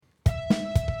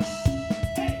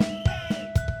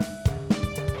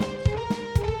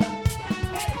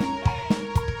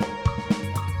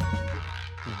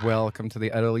Welcome to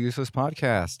the Utterly Useless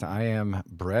Podcast. I am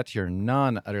Brett, your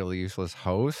non-utterly useless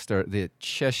host, or the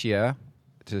Cheshire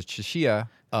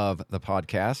of the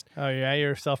podcast. Oh, yeah,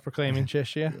 you're self-proclaiming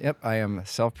Cheshire? Yep, I am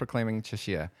self-proclaiming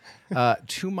Cheshire.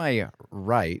 To my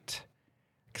right,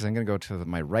 because I'm going to go to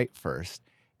my right first,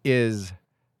 is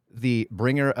the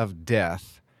bringer of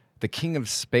death, the king of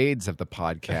spades of the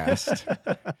podcast,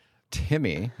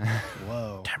 Timmy.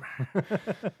 Whoa.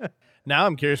 Now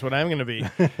I'm curious what I'm going to be.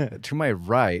 To my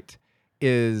right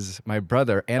is my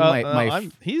brother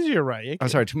and he's your right. I'm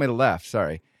sorry, to my left,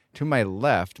 sorry. To my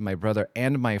left, my brother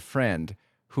and my friend,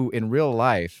 who in real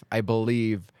life, I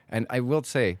believe, and I will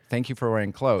say, thank you for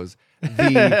wearing clothes,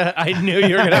 I knew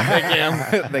you were going to pick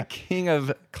him. the king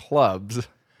of clubs,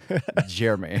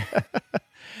 Jeremy.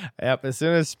 Yep, as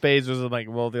soon as spades was like,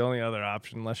 well, the only other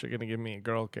option, unless you're going to give me a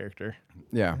girl character.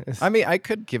 Yeah. I mean, I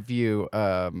could give you,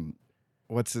 what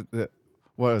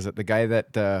was it? The guy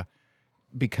that,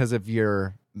 because of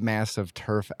your massive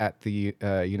turf at the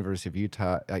University of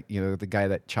Utah, the guy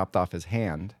that chopped off his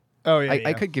hand. Oh, yeah.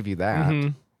 I could give you that. Mm-hmm.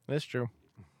 That's true.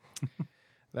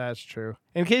 That's true.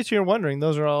 In case you're wondering,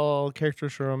 those are all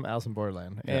characters from Alice in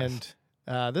Borderland. Yes.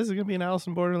 And this is going to be an Alice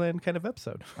in Borderland kind of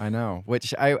episode. I know,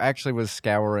 which I actually was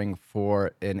scouring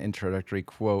for an introductory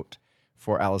quote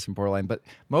for Alice in Borderland, but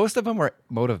most of them were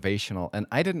motivational, and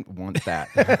I didn't want that.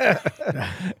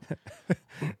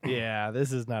 Yeah,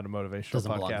 this is not a motivational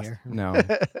Doesn't belong podcast. here.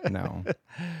 No.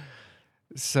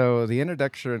 So the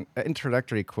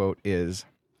introductory quote is,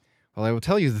 well, I will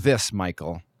tell you this,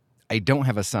 Michael. I don't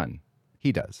have a son.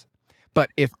 He does.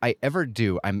 But if I ever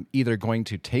do, I'm either going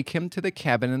to take him to the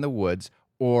cabin in the woods,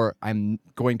 or I'm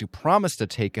going to promise to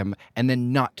take him and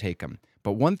then not take him.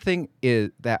 But one thing is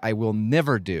that I will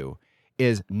never do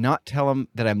is not tell him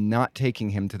that I'm not taking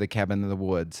him to the cabin in the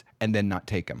woods and then not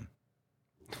take him.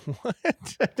 What?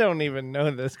 I don't even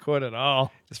know this quote at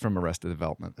all. Just from Arrested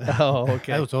Development. Oh,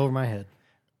 okay. That was over my head.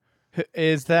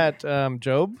 Is that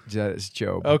Job? It's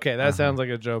Job. Okay, that sounds like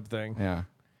a Job thing. Yeah.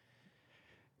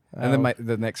 And then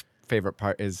the next favorite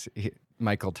part is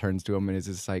Michael turns to him and is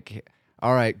just like,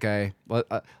 all right, guy,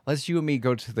 let's you and me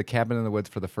go to the cabin in the woods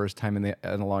for the first time in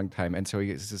a long time. And so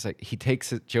he's just like,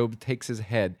 Job takes his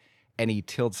head and he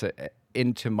tilts it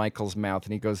into Michael's mouth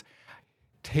and he goes,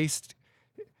 taste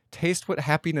what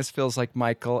happiness feels like,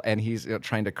 Michael. And he's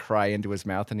trying to cry into his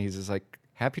mouth and he's just like,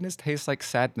 happiness tastes like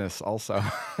sadness also.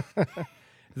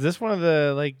 Is this one of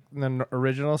the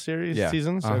original series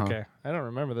seasons? Uh-huh. Okay. I don't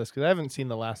remember this because I haven't seen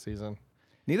the last season.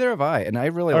 Neither have I, and I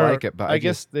really like it. But I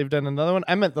guess they've done another one.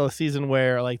 I meant the season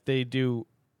where they do,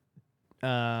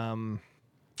 every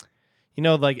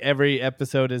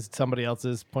episode is somebody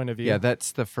else's point of view. Yeah,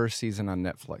 that's the first season on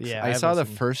Netflix. Yeah, I saw the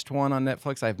first one on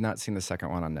Netflix. I have not seen the second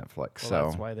one on Netflix. Well,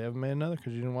 that's why they haven't made another,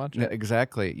 because you didn't watch it.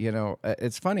 Exactly.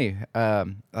 It's funny.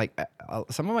 Some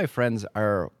of my friends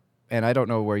are, and I don't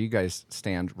know where you guys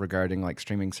stand regarding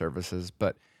streaming services,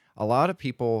 but a lot of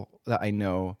people that I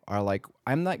know are like,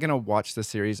 I'm not going to watch the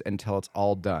series until it's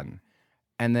all done.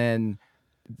 And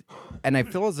I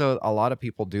feel as though a lot of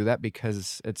people do that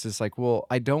because it's just like, well,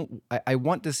 I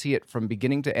want to see it from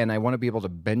beginning to end. I want to be able to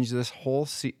binge this whole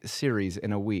series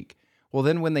in a week. Well,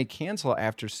 then when they cancel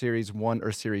after series 1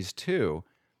 or series 2,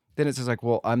 then it's just like,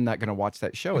 well, I'm not going to watch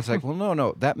that show. It's like, well,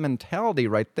 no, that mentality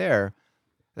right there,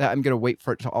 that I'm going to wait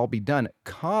for it to all be done,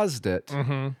 caused it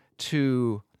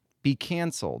to be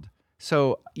canceled.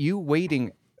 So you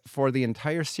waiting for the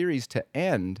entire series to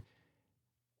end,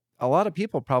 a lot of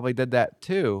people probably did that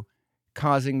too,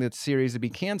 causing the series to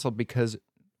be canceled because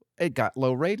it got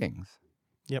low ratings.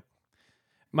 Yep.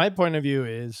 My point of view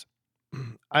is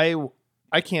I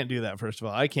can't do that, first of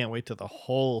all. I can't wait till the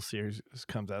whole series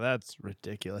comes out. That's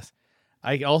ridiculous.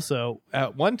 I also,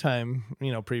 at one time,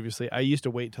 previously, I used to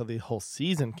wait till the whole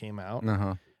season came out.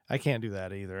 Uh-huh. I can't do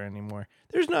that either anymore.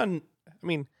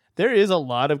 There is a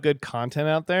lot of good content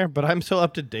out there, but I'm so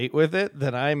up to date with it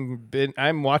that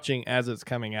I'm watching as it's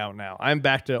coming out now. I'm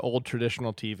back to old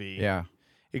traditional TV. Yeah.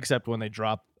 Except when they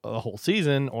drop a whole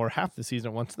season or half the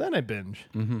season once, then I binge.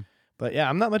 Mm-hmm. But yeah,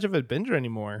 I'm not much of a binger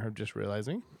anymore. I'm just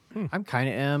realizing. I'm kind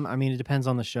of am. I mean, it depends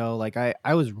on the show.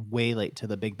 I was way late to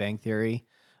the Big Bang Theory.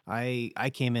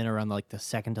 I came in around the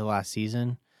second to last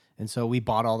season. And so we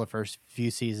bought all the first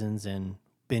few seasons and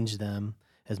binged them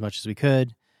as much as we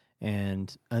could.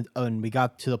 And we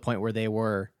got to the point where they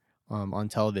were on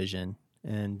television,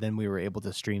 and then we were able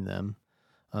to stream them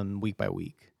week by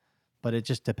week. But it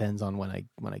just depends on when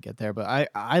I get there. But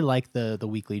I like the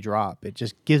weekly drop. It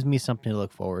just gives me something to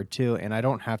look forward to, and I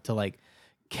don't have to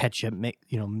catch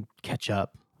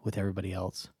up with everybody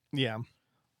else. Yeah.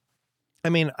 I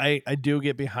mean, I do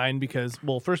get behind because,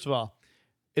 well, first of all,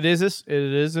 It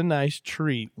is a nice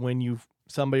treat when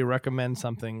somebody recommends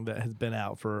something that has been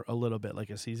out for a little bit, like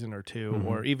a season or two,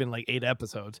 or even like 8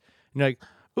 episodes. And you're like,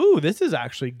 ooh, this is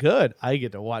actually good. I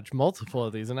get to watch multiple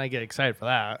of these, and I get excited for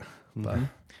that. But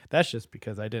that's just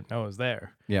because I didn't know it was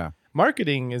there. Yeah.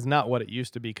 Marketing is not what it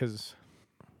used to be because,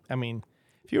 I mean,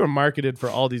 if you were marketed for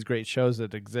all these great shows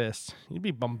that exist, you'd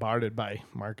be bombarded by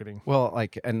marketing. Well,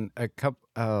 like, and a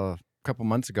couple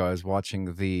months ago, I was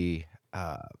watching the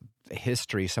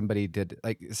history. Somebody did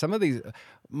like some of these.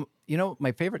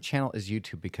 My favorite channel is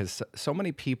YouTube because so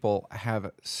many people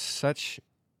have such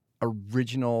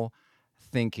original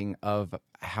thinking of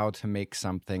how to make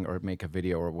something or make a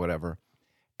video or whatever.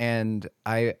 And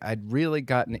I'd really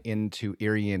gotten into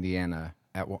Erie, Indiana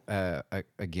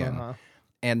again.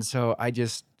 And so I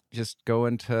just go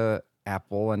into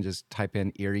Apple and just type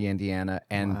in Erie, Indiana,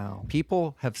 and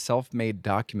people have self-made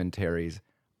documentaries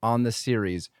on the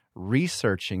series,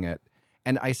 researching it.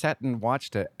 And I sat and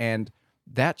watched it, and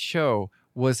that show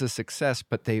was a success,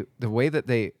 but the way that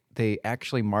they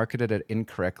actually marketed it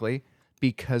incorrectly,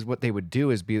 because what they would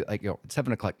do is be like, at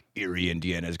 7:00, Erie,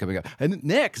 Indiana is coming up, and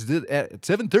next at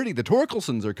 7:30, the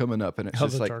Torkelsons are coming up, and it's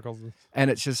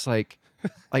just like,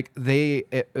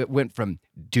 it went from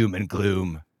doom and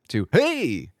gloom to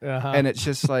hey, and it's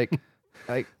just like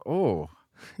oh,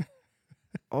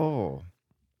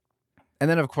 and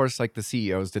then of course like the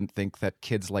CEOs didn't think that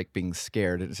kids like being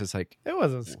scared. It's just like it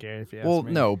wasn't scary if you ask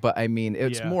me. No, but I mean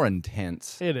it's more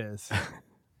intense. It is.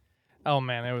 Oh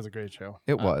man, it was a great show.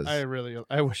 It was.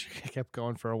 I wish it kept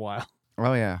going for a while.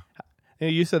 Oh yeah.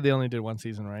 You said they only did 1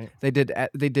 season, right? They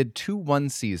did 2 1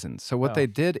 seasons. So what they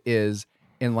did is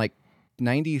in like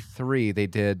 93 they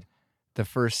did the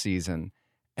first season,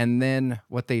 and then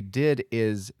what they did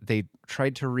is they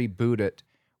tried to reboot it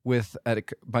with a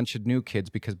bunch of new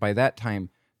kids, because by that time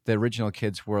the original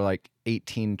kids were like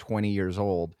 18, 20 years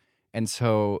old, and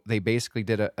so they basically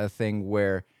did a thing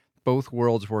where both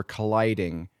worlds were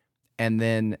colliding. And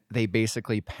then they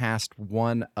basically passed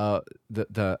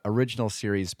the original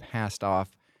series passed off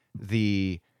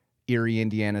the Erie,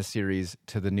 Indiana series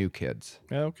to the new kids.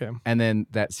 Okay. And then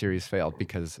that series failed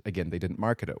because, again, they didn't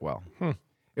market it well.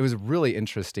 It was a really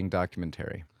interesting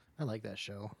documentary. I like that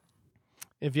show.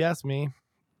 If you ask me,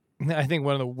 I think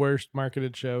one of the worst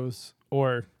marketed shows,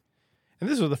 and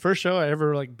this was the first show I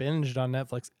ever like binged on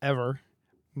Netflix ever,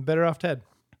 Better Off Ted.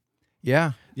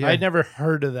 Yeah. I'd never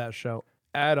heard of that show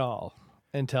at all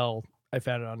until I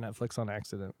found it on Netflix on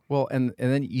accident. Well, and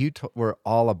then you were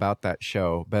all about that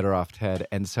show, Better Off Ted,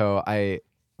 and so I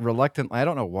reluctantly, I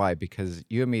don't know why, because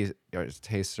you and me, our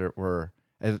tastes were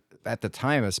at the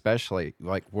time especially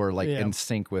were in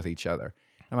sync with each other.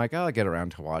 I'm like, I'll get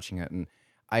around to watching it, and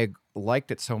I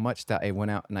liked it so much that I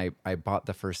went out and I bought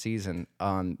the first season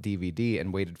on DVD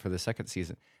and waited for the second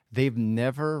season. They've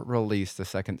never released the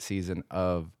second season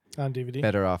of on DVD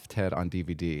Better Off Ted on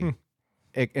DVD.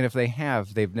 And if they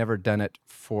have, they've never done it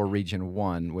for Region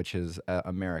 1, which is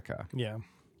America. Yeah.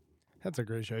 That's a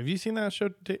great show. Have you seen that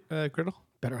show, Criddle?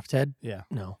 Better Off Ted? Yeah.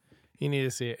 No. You need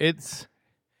to see it.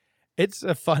 It's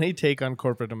a funny take on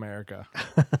corporate America.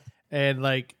 And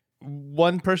like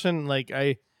one person, like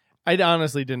I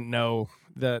honestly didn't know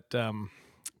that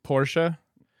Portia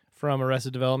from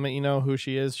Arrested Development, you know who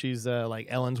she is? She's like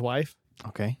Ellen's wife.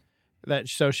 Okay.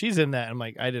 So she's in that. I'm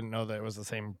like, I didn't know that it was the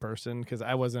same person because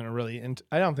I wasn't really into.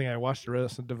 I don't think I watched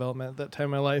Arrested Development at that time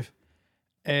in my life,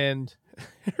 and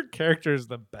her character is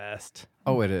the best.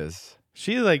 Oh, it is.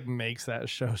 She like makes that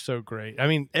show so great. I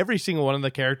mean, every single one of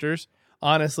the characters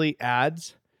honestly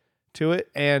adds to it.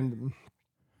 And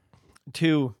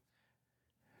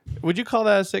would you call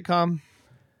that a sitcom?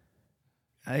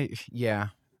 Yeah.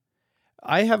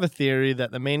 I have a theory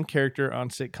that the main character on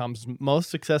sitcoms,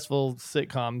 most successful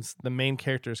sitcoms, the main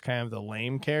character is kind of the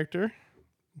lame character.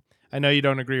 I know you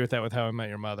don't agree with that with How I Met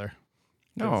Your Mother.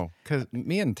 No, because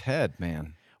me and Ted,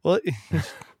 man. Well,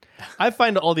 I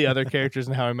find all the other characters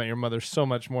in How I Met Your Mother so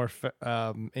much more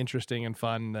interesting and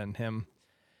fun than him.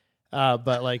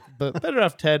 But Better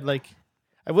Off Ted, like,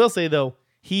 I will say though,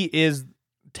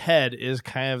 Ted is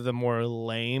kind of the more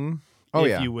lame,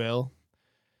 if you will,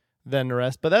 than the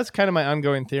rest. But that's kind of my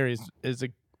ongoing theory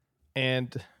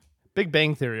and Big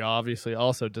Bang Theory obviously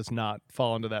also does not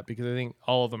fall into that because I think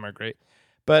all of them are great.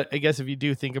 But I guess if you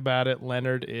do think about it,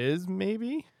 Leonard is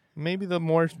maybe the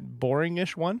more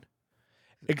boring-ish one.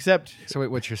 Except, so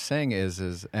wait, what you're saying is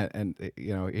and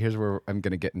you know, here's where I'm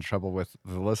going to get in trouble with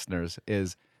the listeners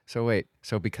is,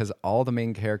 so because all the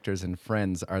main characters in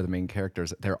Friends are the main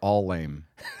characters, they're all lame.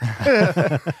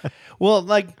 Well,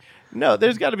 like, no,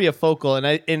 there's got to be a focal,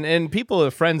 and people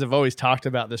with Friends have always talked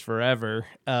about this forever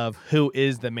of who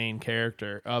is the main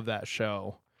character of that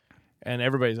show. and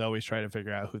everybody's always trying to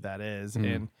figure out who that is.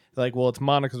 And like, well, it's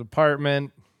Monica's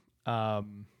apartment. But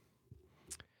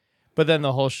then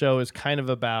the whole show is kind of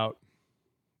about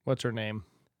what's her name?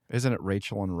 Isn't it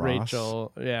Rachel and Ross?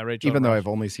 Rachel. Yeah, Rachel. Even and though Ross. I've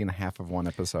only seen half of one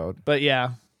episode. But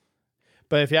yeah.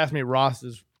 But if you ask me, Ross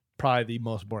is probably the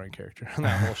most boring character on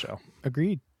that whole show.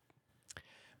 Agreed.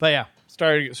 But yeah,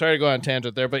 sorry to go on a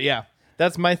tangent there. But yeah,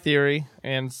 that's my theory.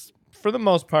 And for the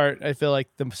most part, I feel like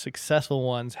the successful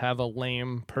ones have a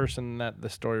lame person that the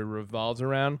story revolves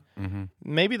around. Mm-hmm.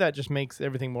 Maybe that just makes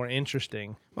everything more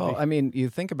interesting. Well, I mean, you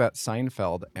think about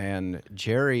Seinfeld, and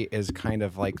Jerry is kind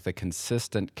of like the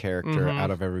consistent character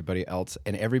out of everybody else,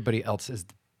 and everybody else is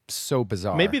so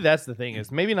bizarre. Maybe that's the thing,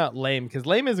 is maybe not lame, because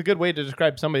lame is a good way to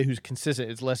describe somebody who's consistent.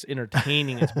 It's less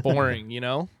entertaining. It's boring, you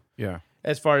know? Yeah.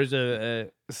 As far as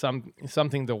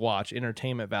something to watch,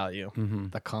 entertainment value. Mm-hmm.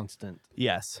 The constant.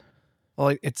 Yes.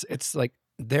 Well, it's like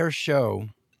their show.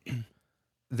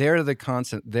 They're the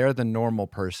constant. They're the normal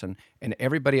person, and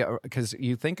everybody. Because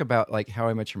you think about like How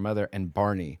I Met Your Mother and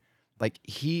Barney, like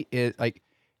he is like.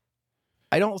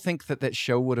 I don't think that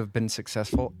show would have been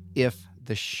successful if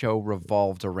the show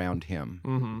revolved around him.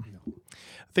 Mm-hmm.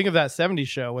 Think of that '70s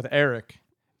show with Eric.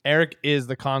 Eric is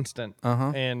the constant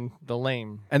and the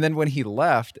lame. And then when he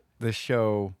left, the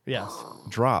show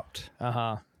dropped.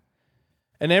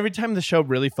 And every time the show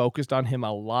really focused on him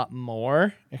a lot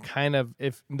more, it kind of,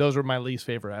 if those were my least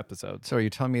favorite episodes. So are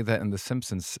you telling me that in The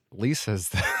Simpsons, Lisa's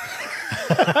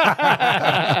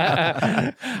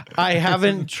I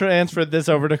haven't transferred this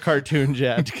over to cartoons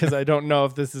yet because I don't know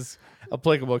if this is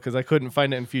applicable because I couldn't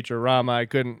find it in Futurama. I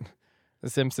couldn't. The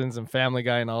Simpsons and Family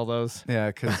Guy and all those. Yeah,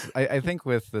 because I think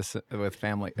with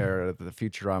Family or the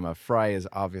Futurama, Fry is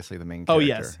obviously the main character. Oh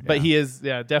yes, but he is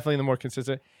definitely the more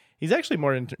consistent. He's actually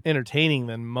more entertaining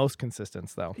than most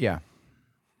consistents, though. Yeah.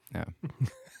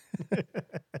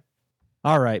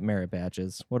 All right, merit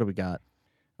badges. What do we got?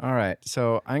 All right,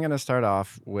 so I'm going to start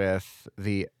off with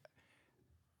the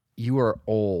 "You Are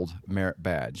Old" merit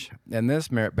badge, and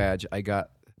this merit badge I got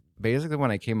basically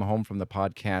when I came home from the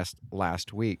podcast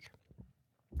last week.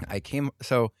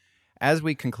 So as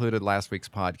we concluded last week's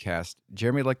podcast,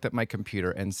 Jeremy looked at my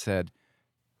computer and said,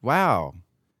 "Wow,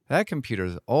 that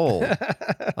computer's old."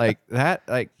 like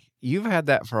you've had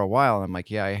that for a while. And I'm like,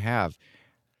 "Yeah, I have."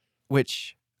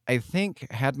 Which I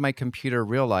think had my computer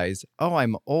realize, "Oh,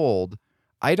 I'm old.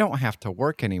 I don't have to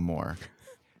work anymore."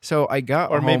 So I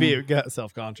got or home, maybe it got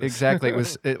self-conscious. Exactly.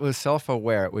 It was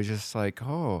self-aware. It was just like,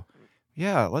 "Oh,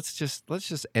 yeah, let's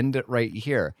just end it right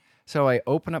here." So I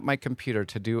open up my computer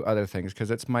to do other things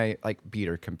because it's my like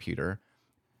beater computer,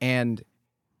 and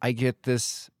I get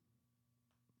this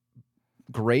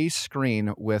gray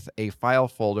screen with a file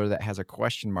folder that has a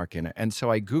question mark in it. And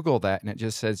so I Google that, and it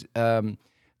just says,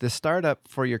 the startup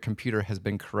for your computer has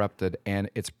been corrupted, and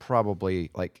it's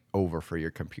probably like over for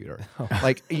your computer.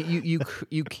 Like you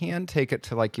can take it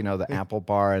to like, the Apple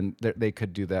bar, and they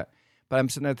could do that. But I'm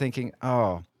sitting there thinking,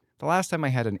 oh, the last time I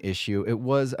had an issue, it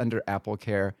was under Apple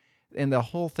Care. And the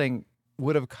whole thing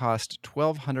would have cost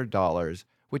 $1,200,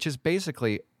 which is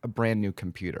basically a brand new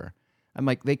computer. I'm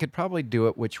like, they could probably do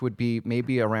it, which would be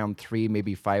maybe around $300,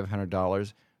 maybe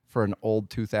 $500 for an old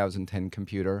 2010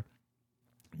 computer.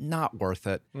 Not worth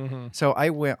it. Mm-hmm. So I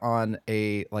went on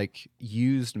a like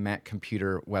used Mac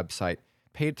computer website,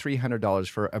 paid $300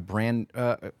 for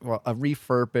a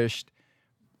refurbished,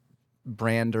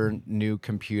 brand new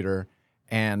computer,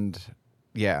 and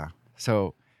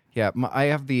so. Yeah, I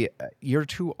have the "You're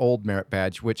Too Old" merit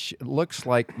badge, which looks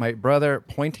like my brother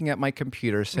pointing at my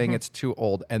computer saying it's too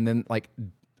old, and then like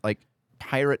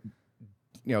pirate,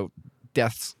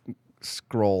 death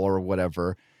scroll or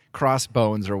whatever,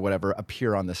 crossbones or whatever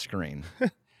appear on the screen.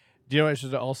 Do you know what it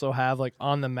should also have, like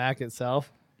on the Mac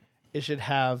itself? It should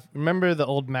have, remember the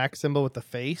old Mac symbol with the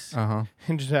face? And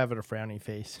just have it a frowny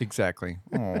face. Exactly.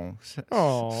 Oh,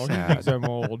 he thinks I'm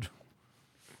old.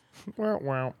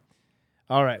 Wow.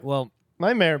 All right. Well,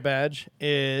 my merit badge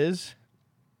is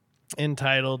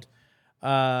entitled.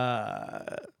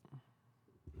 I'm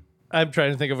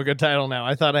trying to think of a good title now.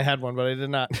 I thought I had one, but I did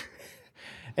not.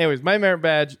 Anyways, my merit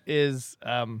badge is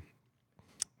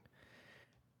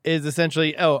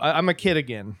essentially, I'm a kid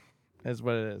again, is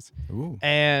what it is. Ooh.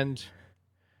 And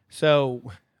so,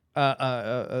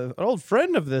 an old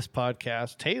friend of this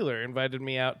podcast, Taylor, invited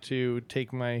me out to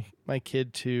take my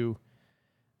kid to.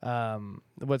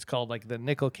 What's called like the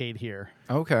Nickelcade here.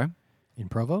 Okay. In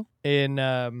Provo? It's in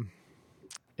Orem.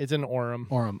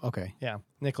 Orem, okay. Yeah,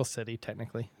 Nickel City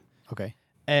technically. Okay.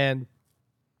 And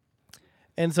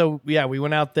so we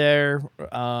went out there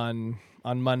on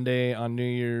Monday on New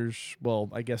Year's.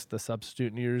 Well, I guess the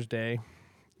substitute New Year's Day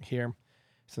here,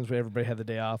 since everybody had the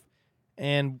day off.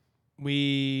 and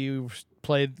we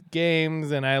played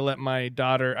games, and I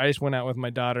just went out with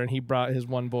my daughter, and he brought his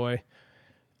one boy,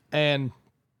 and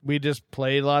we just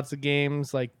played lots of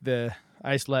games. Like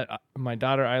I just let my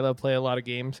daughter Isla play a lot of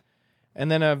games, and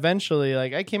then eventually,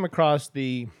 like, I came across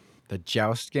the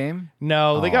joust game.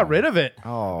 No, they got rid of it.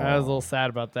 Oh, I was a little sad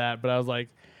about that, but I was like,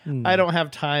 I don't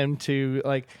have time to,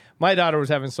 like, my daughter was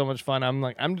having so much fun. I'm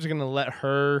like, I'm just gonna let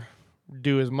her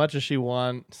do as much as she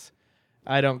wants.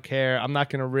 I don't care. I'm not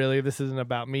gonna really. This isn't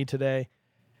about me today.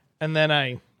 And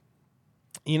then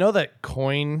you know that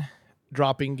coin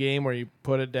dropping game where you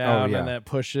put it down and then it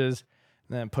pushes,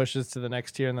 and then it pushes to the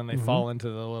next tier, and then they fall into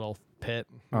the little pit.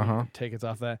 Tickets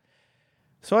off that.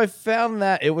 So I found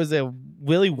that it was a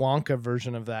Willy Wonka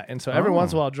version of that. And so every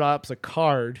once in a while it drops a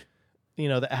card,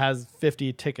 that has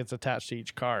 50 tickets attached to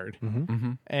each card.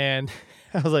 And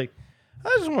I was like, I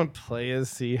just want to play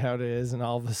this, see how it is. And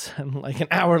all of a sudden, like an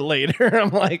hour later, I'm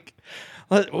like,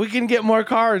 we can get more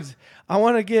cards. I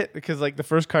want to get, because like the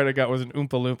first card I got was an Oompa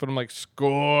Loompa. And I'm like,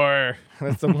 score.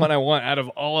 That's the one I want out of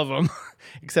all of them.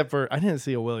 Except for, I didn't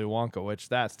see a Willy Wonka, which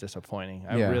that's disappointing.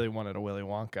 I really wanted a Willy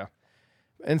Wonka.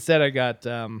 Instead, I got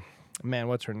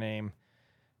what's her name?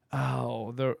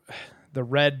 Oh, the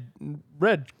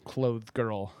red clothed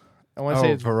girl. I want to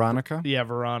say it's Veronica. Yeah,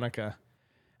 Veronica.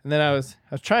 And then I was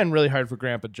trying really hard for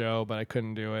Grandpa Joe, but I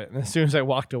couldn't do it. And as soon as I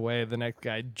walked away, the next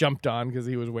guy jumped on because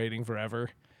he was waiting forever.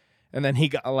 And then he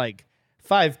got like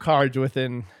 5 cards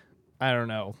within, I don't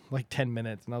know, like 10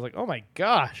 minutes. And I was like, oh my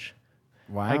gosh.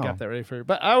 Wow. I got that ready for you.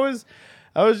 But I was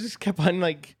just kept on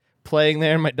like playing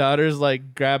there, and my daughter's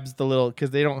like grabs the little,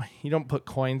 because you don't put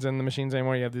coins in the machines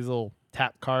anymore. You have these little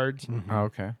tap cards. Oh,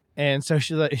 okay. And so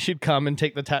she'd come and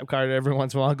take the tap card every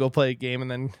once in a while, go play a game, and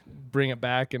then bring it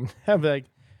back, and I'd be like,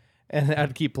 and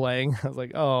I'd keep playing. I was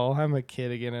like, oh, I'm a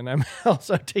kid again, and I'm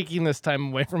also taking this time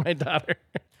away from my daughter.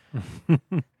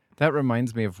 That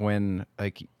reminds me of when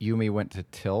like Yumi went to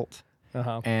Tilt.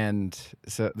 And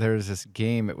so there was this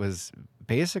game. It was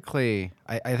basically,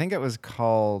 I think it was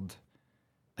called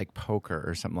like poker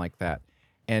or something like that.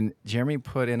 And Jeremy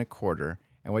put in a quarter,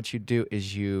 and what you do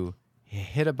is you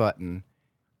hit a button,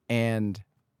 and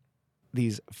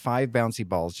these 5 bouncy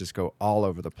balls just go all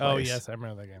over the place. Oh yes, I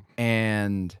remember that game.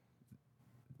 And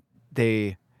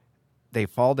they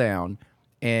fall down,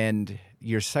 and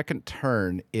your second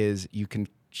turn is you can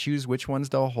choose which ones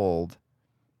to hold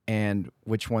and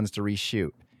which ones to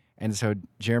reshoot. And so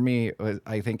Jeremy,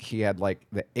 I think he had like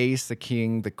the ace, the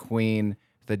king, the queen,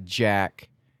 the jack,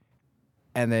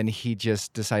 and then he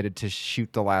just decided to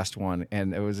shoot the last one.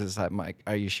 And it was just like, Mike,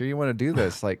 are you sure you want to do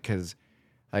this? Like, because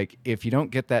like if you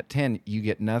don't get that 10, you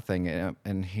get nothing.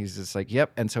 And he's just like,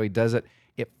 yep. And so he does it.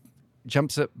 It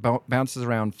jumps up, bounces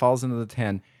around, falls into the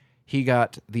 10. He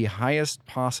got the highest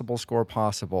possible score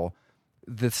possible.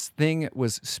 This thing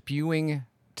was spewing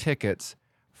tickets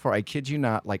for, I kid you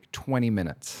not, like 20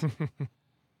 minutes.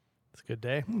 It's a good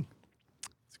day.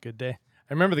 It's a good day.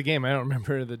 I remember the game. I don't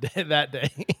remember the day that day.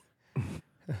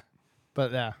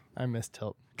 But yeah, I miss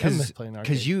Tilt. I miss playing arcade.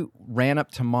 Because you ran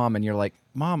up to Mom and you're like,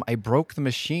 Mom, I broke the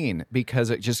machine, because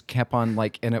it just kept on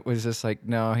like, and it was just like,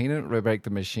 no, he didn't really break the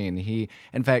machine.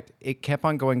 In fact, it kept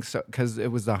on going, so because it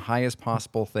was the highest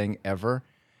possible thing ever,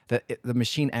 that the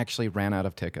machine actually ran out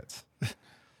of tickets.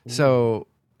 So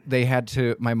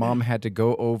my mom had to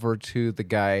go over to the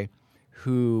guy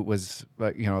who was,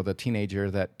 the teenager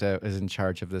that is in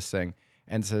charge of this thing,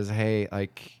 and says, hey,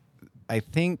 like, I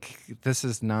think this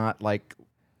is not like,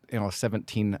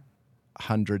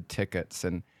 1,700 tickets.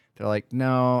 And they're like,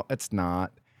 no, it's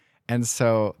not. And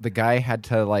so the guy had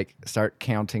to like start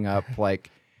counting up, like,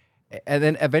 and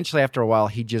then eventually after a while,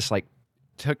 he just like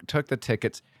took the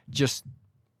tickets, just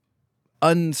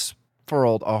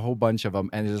unfurled a whole bunch of them,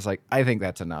 and just like, I think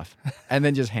that's enough. And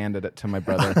then just handed it to my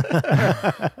brother.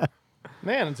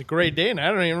 Man, it's a great day, and I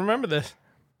don't even remember this.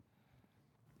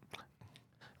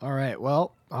 All right,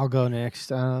 well, I'll go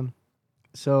next.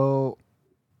 So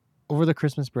over the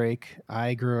Christmas break,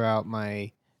 I grew out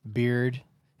my beard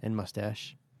and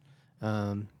mustache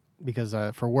because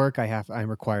for work I'm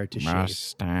required to shave.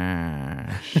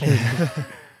 Mustache.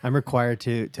 I'm required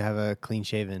to have a clean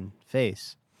shaven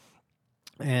face.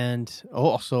 And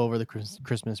also over the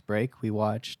Christmas break, we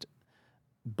watched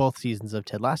both seasons of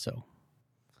Ted Lasso.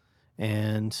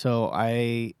 And so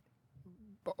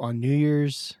on New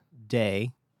Year's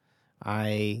Day,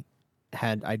 I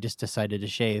just decided to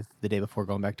shave the day before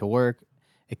going back to work,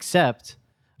 except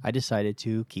I decided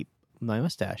to keep my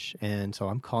mustache. And so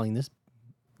I'm calling this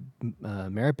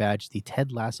merit badge the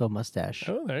Ted Lasso mustache.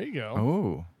 Oh, there you go.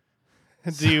 Oh.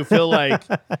 Do you feel like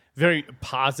very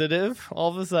positive all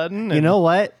of a sudden? You know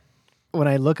what? When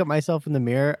I look at myself in the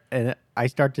mirror, and I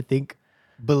start to think,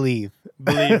 believe.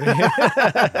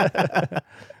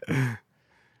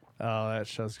 Oh, that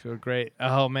show's so great.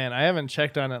 Oh, man, I haven't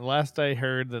checked on it. Last I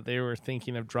heard that they were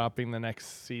thinking of dropping the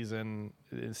next season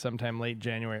sometime late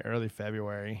January, early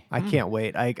February. I can't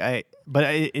wait.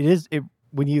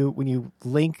 When you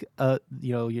link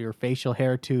your facial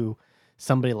hair to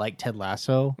somebody like Ted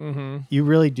Lasso, you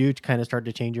really do kind of start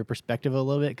to change your perspective a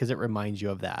little bit because it reminds you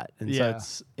of that. And Yeah.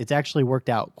 so it's actually worked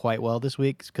out quite well this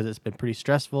week because it's been pretty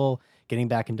stressful getting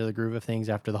back into the groove of things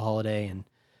after the holiday, and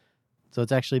so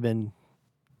it's actually been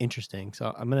interesting.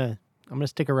 So I'm gonna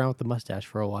stick around with the mustache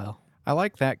for a while. I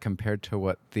like that compared to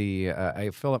what I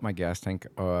fill up my gas tank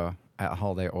at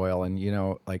Holiday Oil, and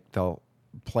like they'll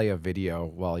play a video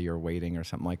while you're waiting or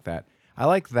something like that. I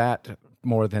like that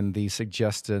more than the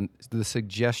suggestion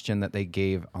that they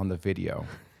gave on the video.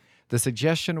 The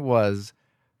suggestion was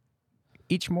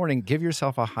each morning give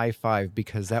yourself a high five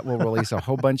because that will release a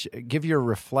whole bunch. Give your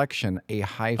reflection a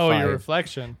high five. Oh, your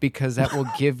reflection. Because that will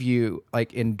give you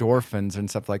like endorphins and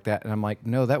stuff like that. And I'm like,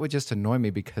 no, that would just annoy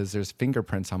me because there's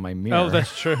fingerprints on my mirror. Oh,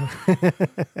 that's true.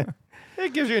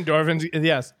 It gives you endorphins.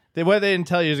 Yes. What they didn't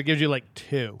tell you is it gives you like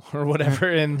 2 or whatever.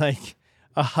 And like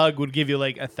a hug would give you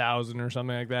like 1,000 or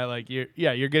something like that. Like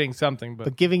you're getting something.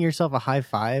 But giving yourself a high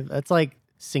five, that's like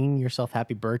singing yourself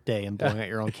happy birthday and blowing out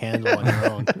your own candle on your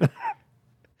own.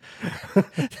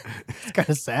 It's kind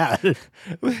of sad.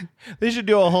 They should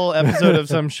do a whole episode of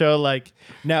some show like,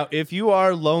 now, if you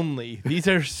are lonely, these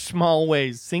are small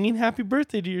ways. Singing happy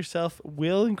birthday to yourself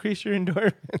will increase your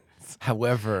endorphins.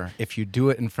 However, if you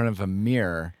do it in front of a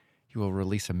mirror, you will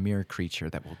release a mirror creature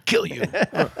that will kill you.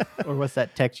 Or what's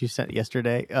that text you sent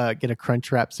yesterday? Get a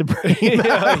Crunchwrap Supreme.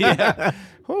 Yeah.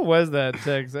 What was that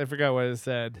text? I forgot what it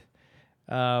said.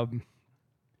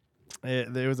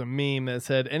 There was a meme that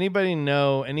said, anybody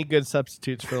know any good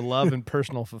substitutes for love and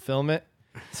personal fulfillment?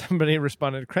 Somebody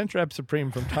responded, Crunchwrap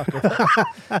Supreme from Taco Bell.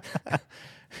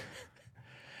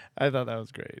 I thought that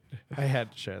was great. I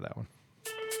had to share that one.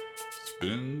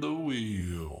 Spin the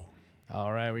wheel.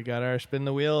 All right, we got our spin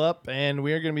the wheel up, and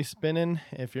we are going to be spinning.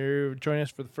 If you're joining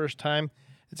us for the first time,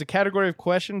 it's a category of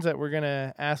questions that we're going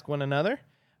to ask one another.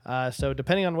 So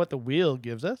depending on what the wheel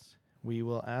gives us, we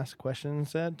will ask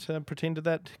questions that pertain to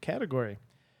that category.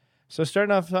 So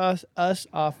starting off us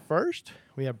off first,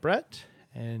 we have Brett,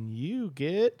 and you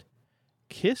get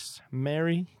Kiss,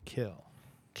 Marry, Kill.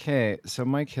 Okay, so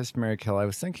my Kiss, Marry, Kill. I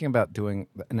was thinking about doing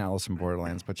an Alice in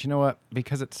Borderlands, but you know what?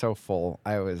 Because it's so full,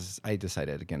 I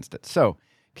decided against it. So,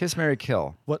 Kiss, Marry,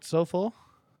 Kill. What's so full?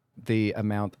 The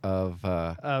amount of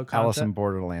Alice in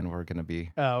Borderland we're going to be.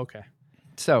 Oh, okay.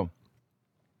 So,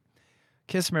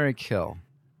 Kiss, Marry, Kill.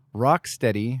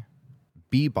 Rocksteady,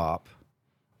 Bebop,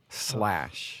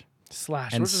 Slash.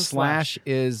 Slash. And What's a Slash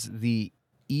is the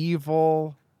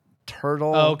evil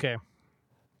turtle. Oh, okay.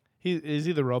 Is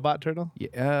he the robot turtle?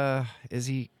 Yeah. Is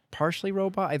he partially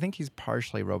robot? I think he's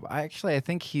partially robot. I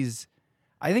think he's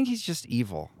just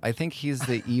evil. I think he's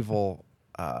the evil.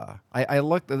 I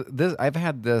looked at this. I've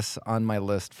had this on my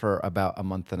list for about a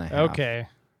month and a half. Okay.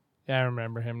 Yeah, I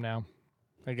remember him now.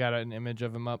 I got an image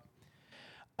of him up.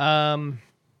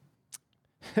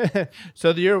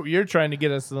 So you're trying to get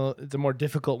us it's a more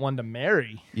difficult one to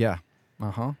marry. Yeah.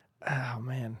 Uh-huh. Oh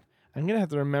man. I'm gonna have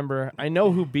to remember. I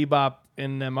know who Bebop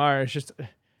and them are. It's just I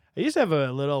used to have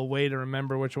a little way to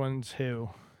remember which one's who.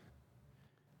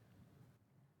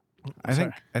 I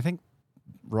think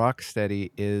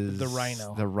Rocksteady is The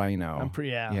Rhino. The Rhino.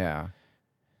 Yeah. Yeah.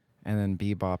 And then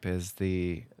Bebop is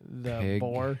the pig.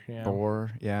 boar. Yeah.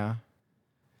 Boar, yeah.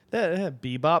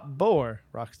 Bebop, boar,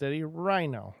 Rocksteady,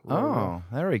 Rhino. Oh,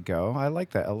 there we go. I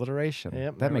like that alliteration.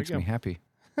 Yep, there that we makes go. me happy.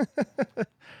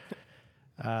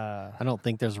 I don't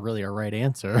think there's really a right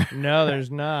answer. No,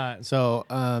 there's not. So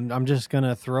I'm just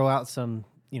gonna throw out some,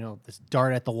 this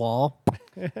dart at the wall.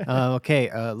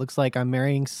 Okay, looks like I'm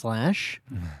marrying Slash,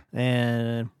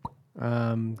 and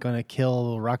I'm gonna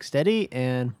kill Rocksteady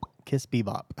and kiss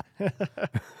Bebop.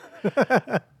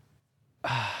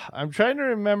 I'm trying to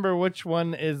remember which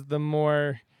one is the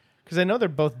more, because I know they're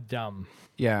both dumb.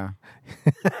 Yeah.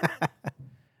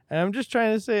 And I'm just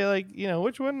trying to say, like,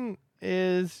 which one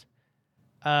is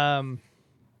more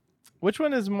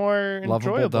Lovable,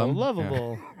 enjoyable, dumb?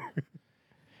 lovable.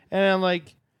 And I'm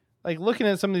like looking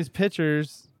at some of these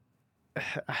pictures,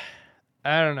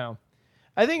 I don't know.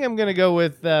 I think I'm gonna go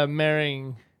with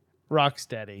marrying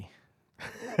Rocksteady.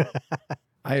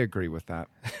 I agree with that.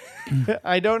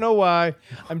 I don't know why.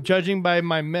 I'm judging by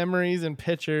my memories and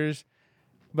pictures,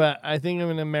 but I think I'm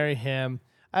gonna marry him.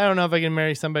 I don't know if I can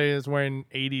marry somebody that's wearing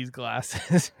 80s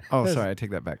glasses. Oh, sorry, I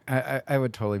take that back. I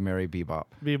would totally marry Bebop.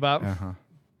 Bebop. Uh-huh.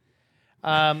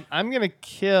 I'm gonna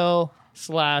kill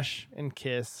Slash and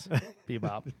Kiss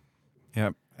Bebop.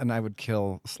 Yep. And I would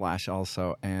kill Slash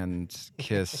also and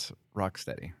kiss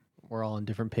Rocksteady. We're all on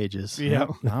different pages. Yeah.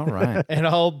 All right. And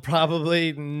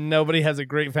nobody has a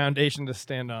great foundation to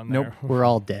stand on there. Nope. We're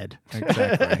all dead.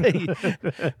 Exactly.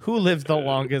 Who lives the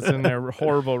longest in their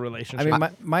horrible I relationship? mean,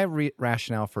 my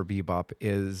rationale for Bebop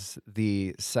is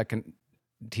the second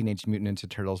Teenage Mutant Ninja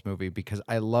Turtles movie because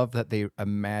I love that they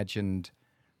imagined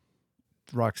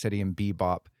Rocksteady and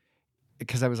Bebop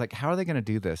because I was like, how are they going to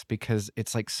do this? Because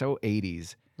it's like so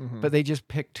 80s, but they just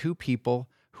pick two people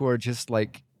who are just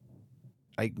like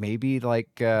maybe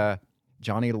like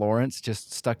Johnny Lawrence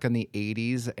just stuck in the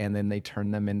 80s and then they turn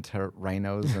them into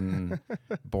rhinos and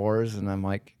boars. And I'm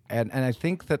like, and I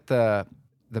think that the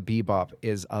Bebop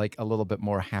is like a little bit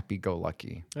more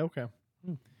happy-go-lucky. Okay.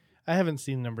 I haven't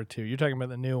seen number 2. You're talking about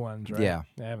the new ones, right? Yeah.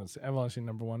 I haven't. I've only seen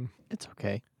number 1. It's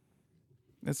okay.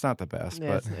 It's not the best,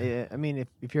 Yeah, but I mean,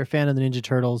 if you're a fan of the Ninja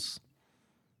Turtles,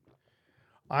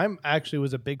 I'm actually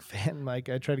was a big fan. Like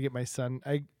I tried to get my son.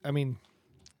 I mean,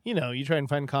 you know, you try and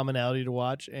find commonality to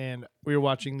watch, and we were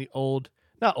watching the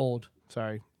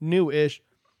newish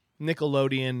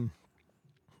Nickelodeon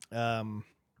Ninja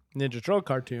Turtle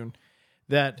cartoon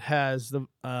that has the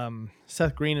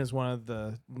Seth Green is one of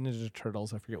the Ninja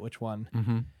Turtles. I forget which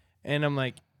one. And I'm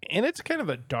like, and it's kind of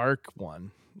a dark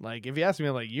one. Like if you ask me,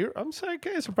 I'm like, I'm so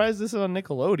kind of surprised this is on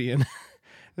Nickelodeon.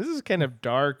 This is kind of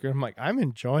dark. And I'm like, I'm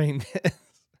enjoying this.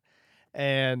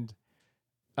 And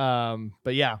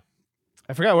but yeah,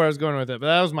 I forgot where I was going with it, but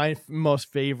that was my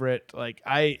most favorite. Like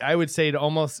I would say it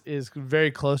almost is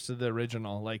very close to the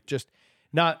original. Like just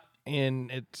not in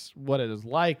it's what it is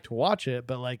like to watch it,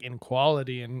 but like in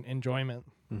quality and enjoyment.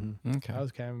 okay. I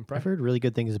was kind of I've impressed. heard really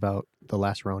good things about The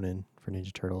Last Ronin for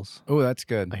Ninja Turtles. Oh, that's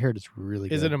good. I heard it's really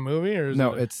good. Is it a movie or is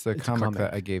No, it a- it's the it's a comic comic.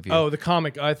 that I gave you. Oh, the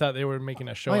comic. I thought they were making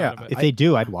a show Oh, yeah. out of it. If they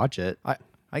do, I'd watch it.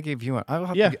 I gave you one.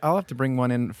 I'll Yeah. have to bring one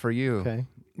in for you. Okay.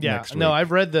 Yeah, next no, week.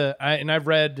 I've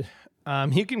read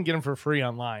you can get them for free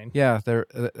online. Yeah,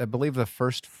 I believe the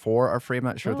first 4 are free. I'm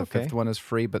not sure Oh, the okay. 5th one is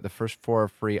free, but the first 4 are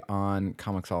free on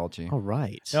Comixology. All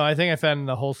right. No, I think I found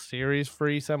the whole series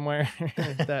free somewhere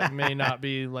that may not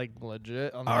be like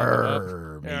legit on the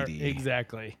Arr, internet. matey.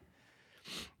 Exactly.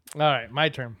 All right, my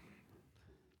turn.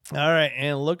 All right, and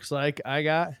it looks like I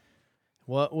got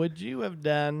what would you have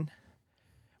done?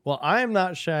 Well, I'm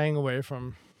not shying away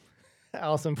from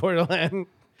Alice in Borderland.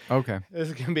 Okay. This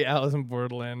is gonna be Alice in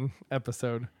Borderland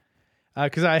episode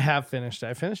because I have finished it.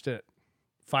 I finished it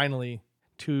finally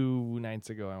 2 nights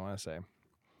ago. I want to say.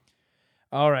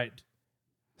 All right,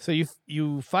 so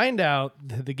you find out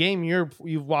the game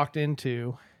you've walked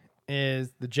into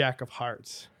is the Jack of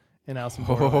Hearts in Alice in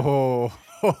Borderland.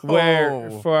 Where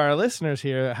for our listeners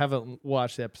here that haven't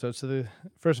watched the episode, so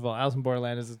first of all, Alice in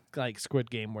Borderland is like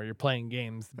Squid Game where you're playing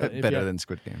games. But if better you- than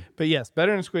Squid Game. But yes,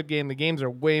 better than Squid Game. The games are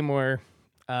way more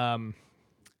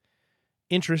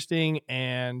interesting,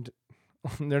 and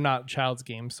they're not child's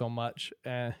games so much.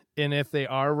 And if they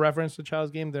are referenced to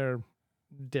child's game, they're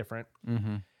different.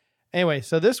 Mm-hmm. Anyway,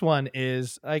 so this one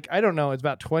is like I don't know. It's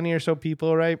about 20 or so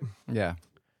people, right? Yeah.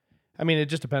 I mean, it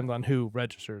just depends on who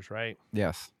registers, right?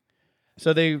 Yes.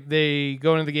 So they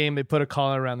go into the game. They put a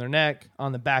collar around their neck.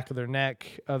 On the back of their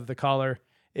neck of the collar,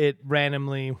 it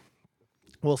randomly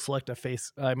will select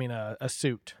a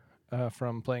suit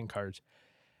from playing cards.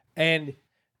 And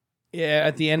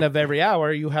at the end of every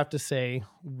hour, you have to say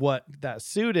what that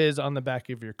suit is on the back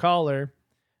of your collar.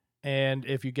 And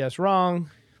if you guess wrong,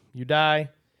 you die.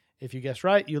 If you guess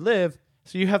right, you live.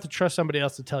 So you have to trust somebody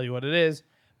else to tell you what it is.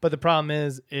 But the problem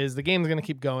is the game is going to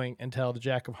keep going until the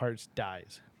Jack of Hearts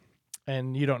dies.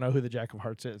 And you don't know who the Jack of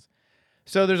Hearts is.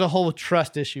 So there's a whole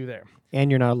trust issue there.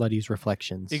 And you're not allowed to use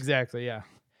reflections. Exactly, yeah.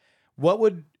 What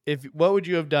would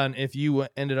you have done if you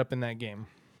ended up in that game?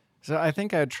 So I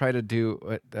think I'd try to do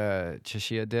what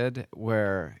Chishia did,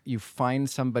 where you find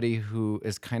somebody who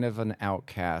is kind of an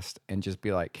outcast and just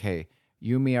be like, hey,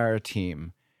 you and me are a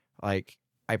team. Like,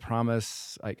 I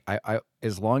promise, like, I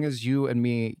as long as you and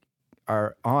me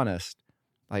are honest,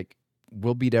 like,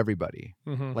 we'll beat everybody.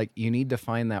 Mm-hmm. Like, you need to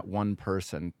find that one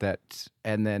person that,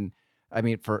 and then, I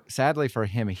mean, sadly for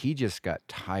him, he just got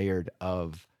tired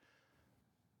of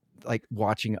like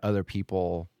watching other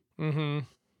people Mm-hmm.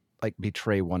 like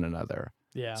betray one another.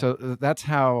 Yeah. So that's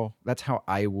how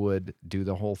I would do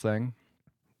the whole thing.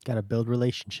 Got to build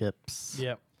relationships.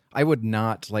 Yep. I would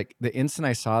not like the instant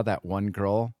I saw that one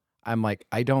girl, I'm like,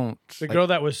 I don't. The like- girl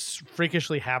that was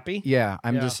freakishly happy? Yeah,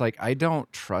 I'm Yeah. just like, I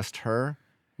don't trust her.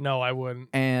 No, I wouldn't.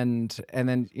 And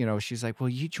then, you know, she's like, will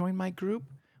you join my group?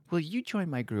 Will you join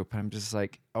my group? And I'm just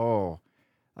like, oh,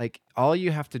 like all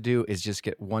you have to do is just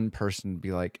get one person to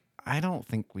be like, I don't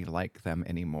think we like them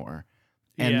anymore.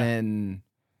 And Yeah. then,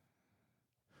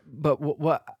 but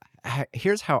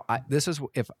here's how this is,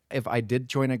 if I did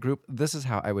join a group, this is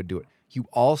how I would do it. You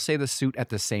all say the suit at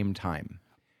the same time.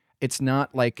 It's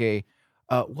not like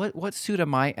what suit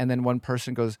am I? And then one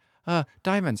person goes,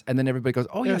 diamonds. And then everybody goes,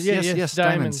 oh, yes, yes,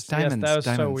 diamonds. Yes, that was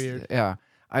so diamonds. weird. Yeah.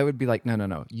 I would be like,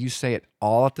 no. You say it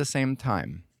all at the same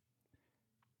time.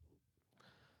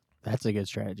 That's a good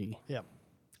strategy.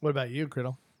 What about you,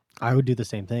 Criddle? I would do the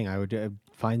same thing. I would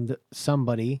find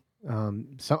somebody, a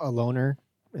loner,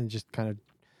 and just kind of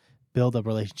build a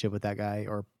relationship with that guy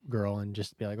or girl, and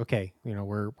just be like, okay,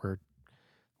 we're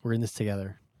in this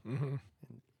together. Mm-hmm.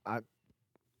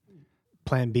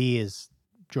 Plan B is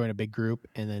join a big group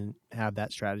and then have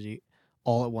that strategy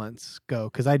all at once go.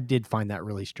 Because I did find that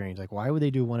really strange. Like, why would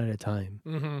they do one at a time?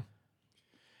 Mm-hmm.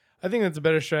 I think that's a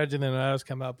better strategy than I was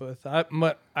coming up with.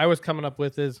 What I was coming up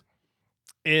with is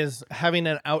having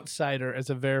an outsider as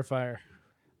a verifier.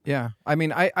 Yeah. I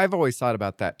mean, I've always thought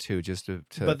about that too, just to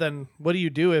But then what do you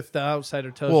do if the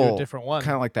outsider tells you a different one?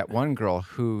 Kind of like that one girl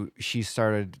who she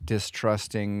started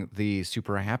distrusting the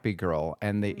super happy girl,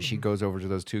 and she goes over to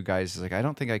those two guys. Is like, I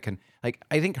don't think I can. Like,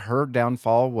 I think her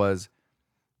downfall was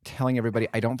telling everybody,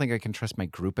 I don't think I can trust my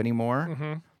group anymore.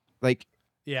 Mm-hmm. Like,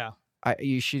 Yeah.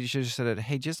 She just said,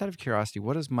 hey, just out of curiosity,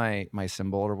 what is my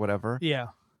symbol or whatever? Yeah.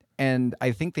 And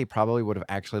I think they probably would have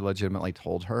actually legitimately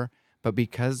told her. But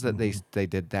because that they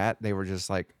did that, they were just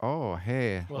like, oh,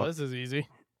 hey. Well, this is easy.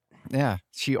 Yeah.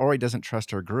 She already doesn't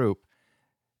trust her group.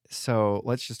 So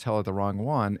let's just tell her the wrong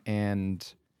one. And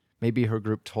maybe her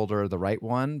group told her the right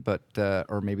one, but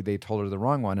or maybe they told her the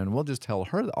wrong one. And we'll just tell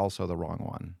her also the wrong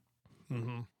one.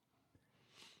 Mm-hmm.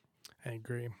 I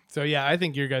agree. So, yeah, I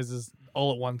think your guys'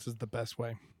 all at once is the best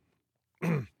way.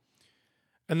 And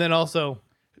then also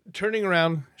turning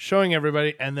around, showing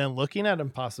everybody, and then looking at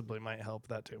them possibly might help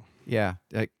that too. Yeah.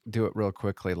 Like, do it real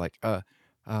quickly. Like, well,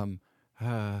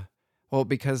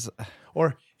 because...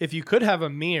 Or if you could have a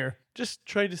mirror, just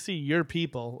try to see your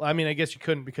people. I mean, I guess you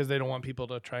couldn't because they don't want people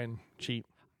to try and cheat.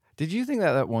 Did you think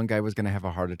that one guy was going to have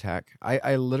a heart attack?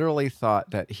 I literally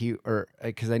thought that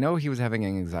because I know he was having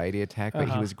an anxiety attack, but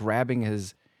he was grabbing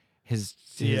his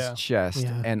chest,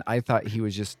 and I thought he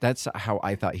was that's how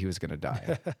I thought he was going to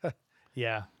die.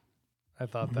 Yeah, I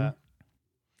thought that.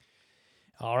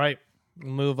 All right,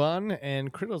 move on,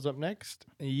 and Criddle's up next.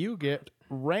 You get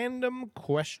random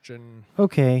question.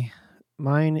 Okay,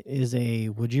 mine is a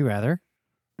would you rather.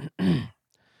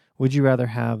 Would you rather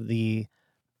have the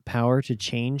power to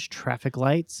change traffic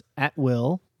lights at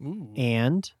will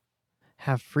and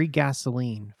have free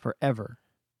gasoline forever,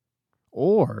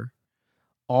 or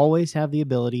always have the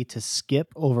ability to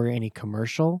skip over any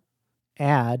commercial,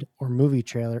 ad, or movie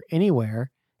trailer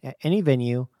anywhere at any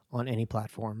venue on any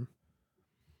platform?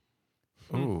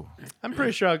 Ooh, I'm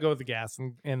pretty sure I'll go with the gas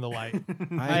and the light.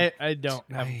 I don't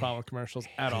have a problem with commercials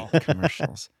at all.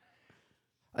 Commercials.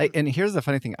 And here's the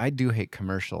funny thing: I do hate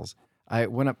commercials. I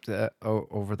went up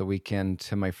over the weekend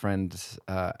to my friend's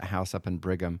house up in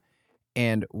Brigham,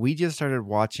 and we just started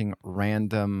watching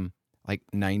random like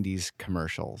 90s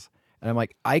commercials. And I'm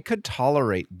like, I could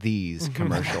tolerate these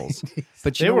commercials,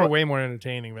 but They were way more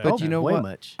entertaining. But you know way what?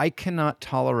 Much. I cannot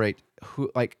tolerate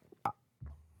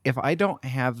if I don't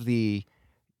have the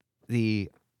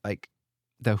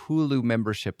Hulu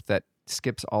membership that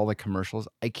skips all the commercials,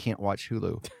 I can't watch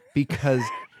Hulu because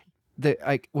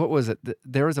what was it?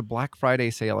 There was a Black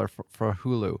Friday sale for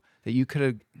Hulu that you could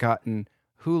have gotten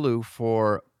Hulu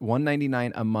for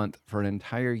 $1.99 a month for an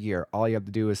entire year. All you have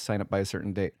to do is sign up by a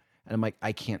certain date. And I'm like,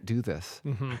 I can't do this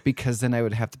because then I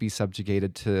would have to be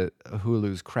subjugated to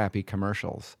Hulu's crappy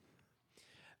commercials.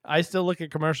 I still look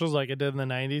at commercials like I did in the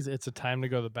 90s. It's a time to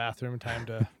go to the bathroom, time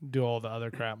to do all the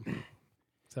other crap.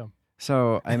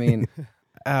 So I mean,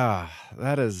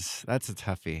 that's a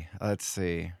toughie. Let's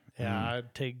see. Yeah,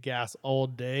 I'd take gas all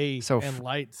day and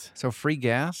lights. So free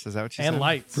gas? Is that what you said? And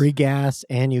lights. Free gas,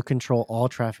 and you control all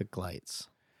traffic lights.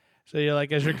 So you're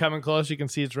like, as you're coming close, you can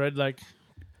see it's red. Like,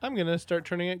 I'm gonna start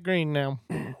turning it green now.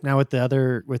 Now with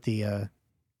the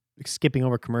skipping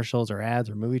over commercials or ads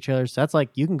or movie trailers, that's like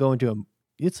you can go into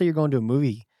let's say you're going to a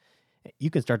movie, you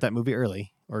can start that movie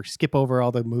early or skip over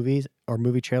all the movies or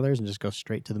movie trailers and just go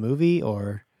straight to the movie.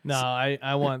 Or no,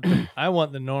 I want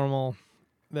the normal.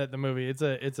 The movie, it's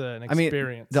an experience. I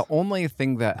mean, the only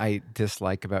thing that I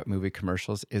dislike about movie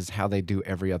commercials is how they do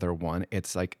every other one.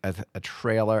 It's like a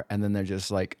trailer, and then they're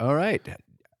just like, "All right,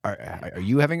 are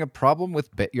you having a problem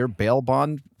with your bail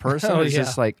bond person?" It's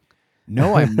just like,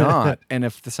 "No, I'm not." And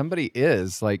if somebody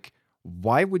is like,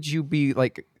 why would you be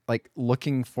like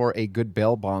looking for a good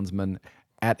bail bondsman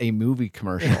at a movie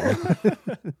commercial?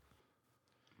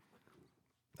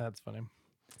 That's funny.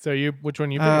 So which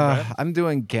one you picking, Brett? I'm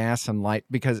doing gas and light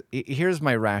because here's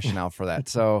my rationale for that.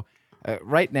 So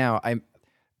right now,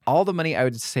 all the money I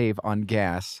would save on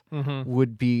gas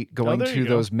would be going there you to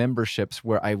go. those memberships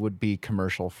where I would be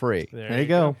commercial free. There you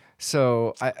go.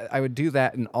 So I would do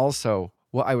that. And also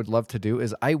what I would love to do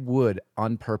is I would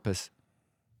on purpose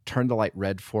turn the light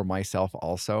red for myself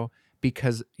also,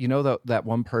 because you know that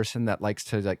one person that likes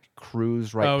to like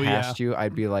cruise right past you,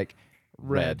 I'd be like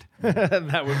red.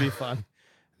 That would be fun.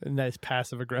 A nice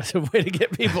passive aggressive way to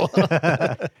get people.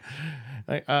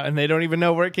 And they don't even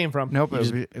know where it came from. Nope.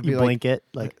 You It'd be blink it,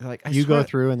 like I you go swear-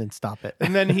 through and then stop it.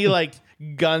 And then he like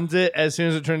guns it as soon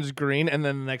as it turns green, and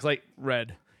then the next light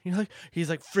red. He's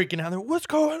like freaking out there. What's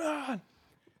going on?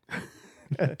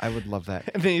 I would love that.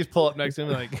 And then he's pull up next to him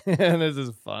like, this is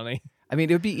funny. I mean,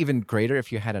 it would be even greater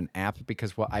if you had an app,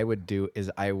 because what I would do is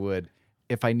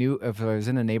if I was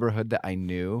in a neighborhood that I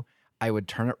knew, I would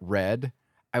turn it red.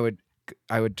 I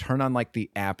would turn on like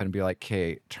the app and be like,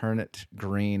 okay, turn it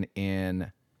green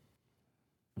in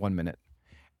 1 minute.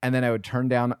 And then I would turn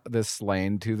down this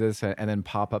lane to this and then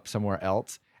pop up somewhere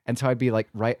else. And so I'd be like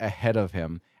right ahead of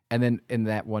him. And then in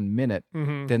that 1 minute,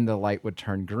 then the light would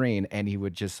turn green and he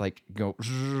would just like go,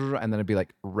 and then it'd be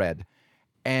like red.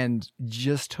 And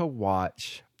just to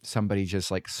watch somebody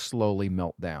just like slowly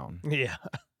melt down. Yeah.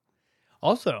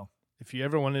 Also, if you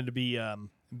ever wanted to be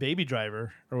baby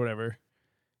driver or whatever,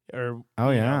 or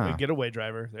a getaway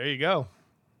driver, there you go.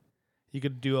 You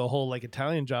could do a whole like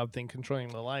Italian job thing controlling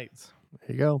the lights.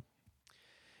 There you go.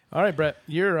 All right, Brett,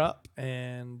 you're up,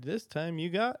 and this time you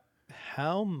got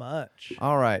how much?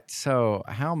 All right. So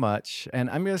how much? And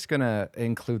I'm just going to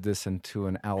include this into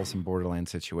an Alice in Borderland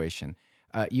situation.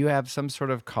 You have some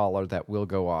sort of collar that will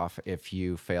go off if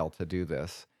you fail to do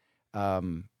this.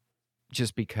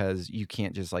 Just because you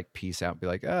can't just like peace out and be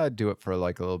like, do it for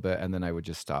like a little bit. And then I would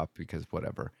just stop because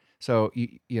whatever. So,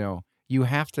 you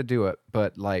have to do it,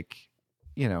 but like,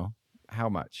 how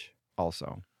much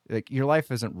also? Like your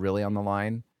life isn't really on the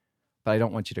line, but I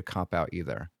don't want you to cop out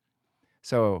either.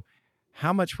 So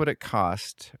how much would it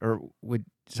cost, or would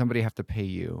somebody have to pay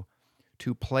you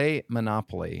to play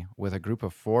Monopoly with a group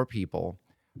of 4 people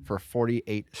for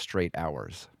 48 straight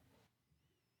hours?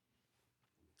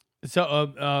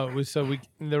 So,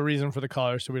 the reason for the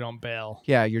collar so we don't bail.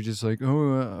 Yeah, you're just like,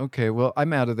 okay, well,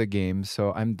 I'm out of the game,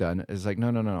 so I'm done. It's like,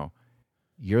 no.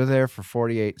 You're there for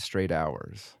 48 straight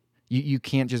hours. You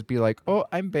can't just be like, oh,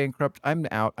 I'm bankrupt, I'm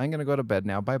out, I'm going to go to bed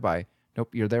now, bye-bye.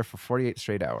 Nope, you're there for 48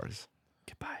 straight hours.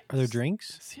 Goodbye. Are there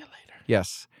drinks? See you later.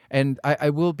 Yes. And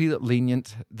I will be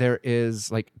lenient. There is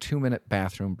like 2-minute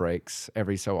bathroom breaks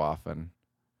every so often.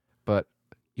 But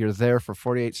you're there for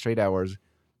 48 straight hours.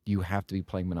 You have to be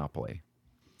playing Monopoly.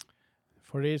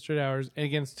 48 straight hours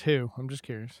against 2. I'm just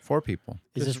curious. 4 people.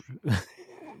 Is this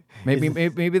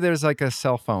Maybe there's like a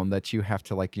cell phone that you have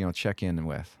to like, check in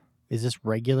with. is this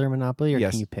regular Monopoly or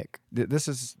Yes. can you pick? This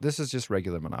is just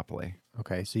regular Monopoly.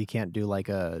 Okay, so you can't do like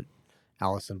a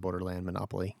Alice in Borderland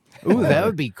Monopoly. Ooh, that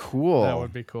would be cool. That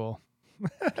would be cool.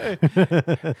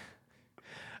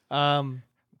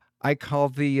 I call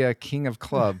the King of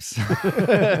Clubs.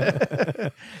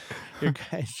 Your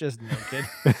guy's just naked.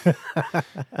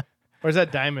 Or is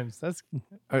that diamonds? That's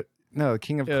No,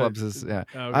 King of Clubs is okay.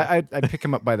 I pick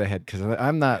him up by the head because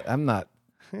I'm not not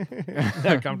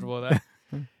comfortable with that.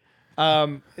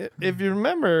 If you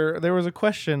remember, there was a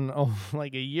question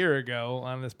like a year ago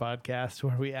on this podcast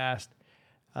where we asked,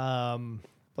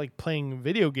 like playing a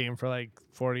video game for like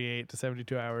 48 to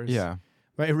 72 hours. Yeah.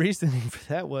 My reasoning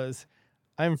for that was,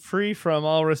 I'm free from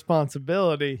all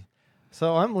responsibility,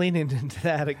 so I'm leaning into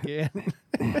that again.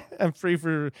 I'm free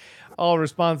for all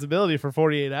responsibility for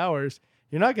 48 hours.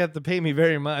 You're not going to have to pay me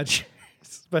very much,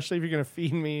 especially if you're going to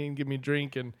feed me and give me a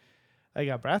drink, and I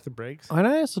got bathroom breaks. And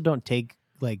I also don't take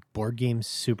like board games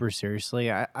super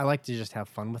seriously. I like to just have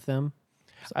fun with them.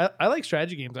 I like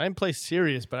strategy games. I play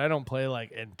serious, but I don't play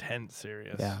like intense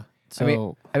serious. Yeah.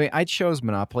 So I mean, I chose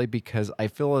Monopoly because I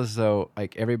feel as though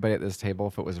like everybody at this table,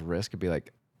 if it was Risk, it'd be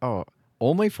like, oh,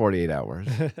 only 48 hours.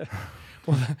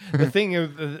 Well, the thing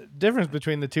is, the difference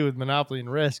between the two with Monopoly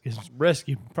and Risk is Risk,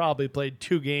 you probably played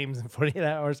 2 games in 48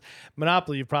 hours.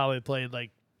 Monopoly, you probably played like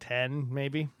 10,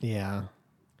 maybe. yeah,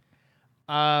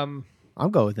 I'm I'll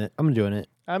go with it. I'm doing it.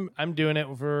 doing it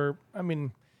for. I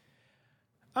mean,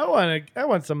 I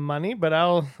want some money, but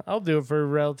I'll do it for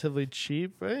relatively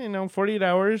cheap. 48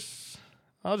 hours.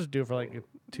 I'll just do it for like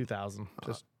 2,000.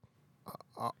 Just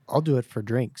I'll do it for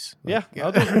drinks. yeah,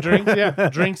 I'll do it for drinks. Yeah,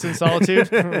 drinks and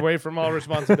solitude, away from all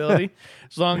responsibility.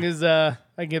 As long as I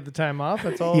get the time off,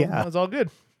 that's all. Yeah. That's all good.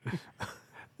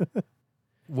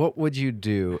 What would you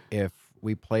do if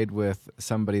we played with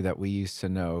somebody that we used to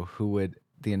know who would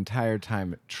the entire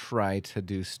time try to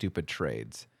do stupid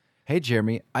trades. Hey,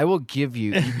 Jeremy, I will give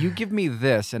you, you give me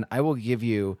this, and I will give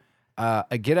you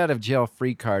a get out of jail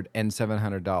free card and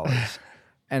 $700.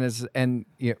 And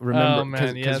remember, Oh,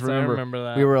 man, yes, I remember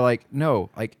that. we were like, no,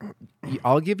 like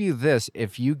I'll give you this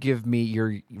if you give me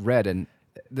your red. And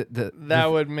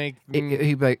that would make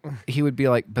he would be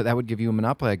like, but that would give you a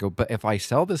monopoly. I go, but if I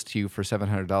sell this to you for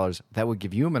 $700, that would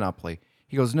give you a monopoly.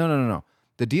 He goes, no.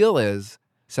 The deal is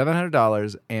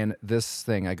 $700 and this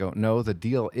thing. I go, no, the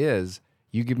deal is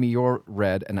you give me your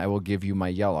red and I will give you my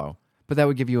yellow. But that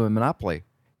would give you a monopoly.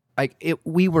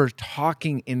 We were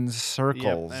talking in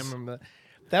circles. Yeah, I remember that.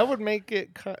 That would make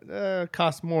it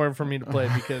cost more for me to play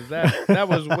because that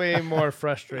was way more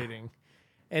frustrating.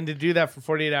 And to do that for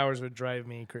 48 hours would drive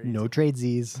me crazy. No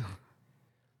tradesies.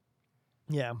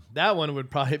 Yeah, that one would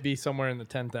probably be somewhere in the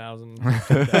 10,000.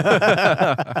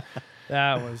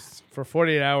 That was for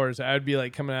 48 hours. I'd be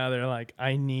like coming out of there like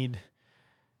I need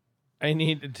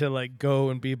to like go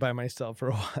and be by myself for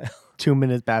a while. 2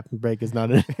 minutes bathroom break is not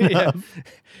enough. Yeah,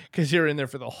 because you're in there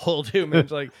for the whole 2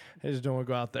 minutes. Like I just don't want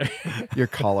to go out there. Your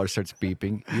collar starts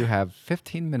beeping. You have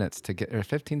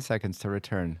 15 seconds to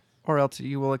return, or else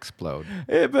you will explode.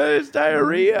 But it's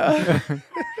diarrhea.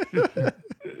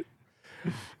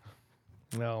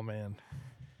 Oh man.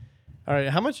 All right,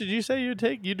 how much did you say you'd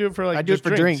take? You do it for like I do it just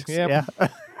for drinks. Yep.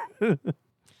 Yeah.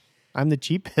 I'm the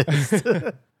cheapest.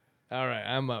 All right,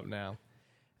 I'm up now.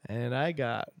 And I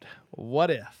got What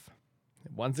If?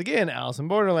 Once again, Alice in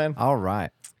Borderland. All right.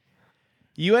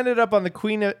 You ended up on the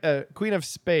Queen of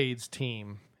Spades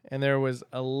team, and there was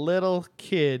a little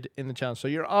kid in the challenge. So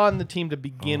you're on the team to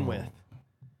begin with,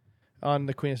 on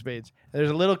the Queen of Spades.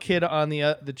 There's a little kid on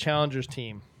the challengers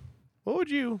team. What would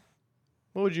you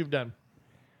have done?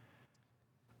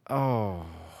 Oh,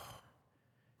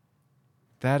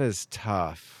 that is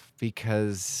tough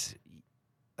because,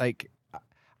 like,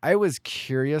 I was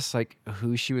curious, like,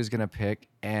 who she was going to pick,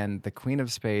 and the Queen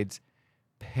of Spades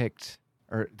picked,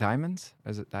 or diamonds?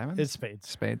 Is it diamonds? It's spades.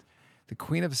 Spades. The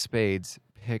Queen of Spades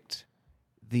picked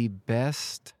the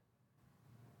best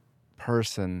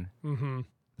person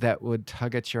that would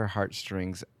tug at your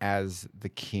heartstrings as the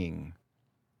king.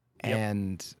 Yep.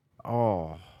 And,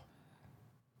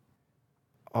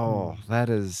 that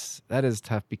is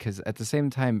tough because at the same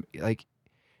time, like,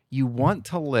 you want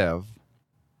to live,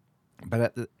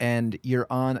 but and you're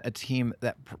on a team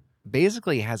that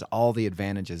basically has all the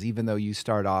advantages, even though you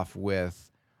start off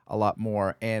with a lot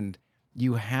more, and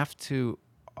you have to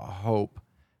hope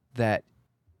that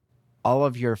all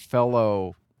of your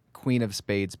fellow Queen of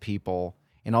Spades people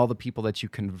and all the people that you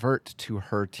convert to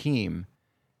her team,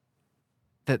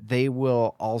 that they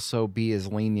will also be as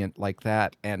lenient like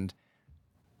that. And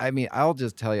I mean, I'll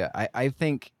just tell you, I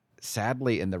think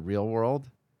sadly in the real world,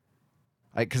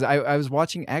 because I was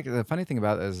watching, the funny thing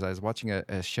about it is I was watching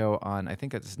a show on, I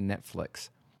think it's Netflix,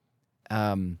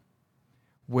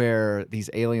 where these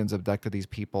aliens abducted these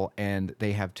people and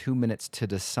they have 2 minutes to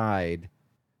decide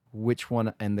which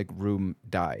one in the room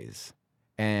dies.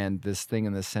 And this thing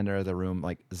in the center of the room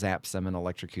like zaps them and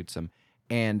electrocutes them.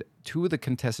 And two of the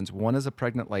contestants, one is a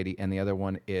pregnant lady and the other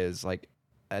one is like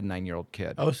a 9-year-old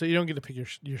kid. Oh, so you don't get to pick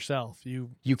yourself. You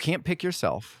can't pick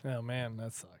yourself. Oh man,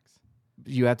 that sucks.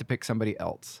 You have to pick somebody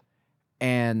else.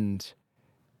 And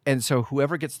so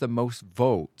whoever gets the most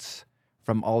votes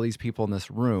from all these people in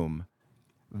this room,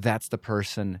 that's the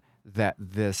person that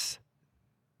this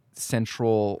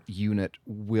central unit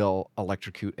will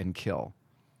electrocute and kill.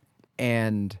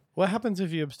 And what happens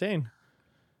if you abstain?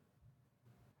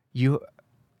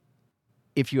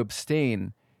 If you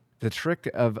abstain, the trick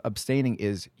of abstaining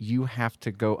is you have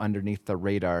to go underneath the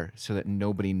radar so that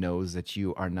nobody knows that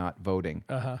you are not voting.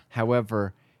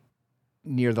 However,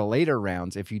 near the later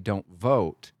rounds, if you don't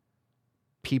vote,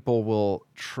 people will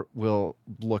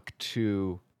look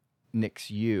to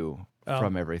nix you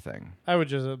from everything. I would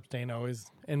just abstain always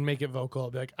and make it vocal.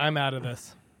 I'd be like, I'm out of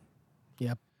this.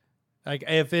 Yep. Like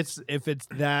if it's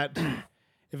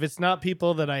not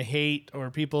people that I hate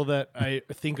or people that I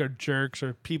think are jerks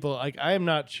or people like I am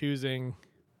not choosing.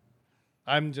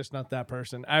 I'm just not that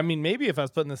person. I mean, maybe if I was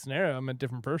put in this scenario, I'm a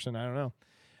different person. I don't know.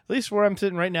 At least where I'm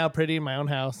sitting right now, pretty in my own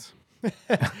house,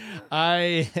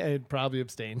 I'd probably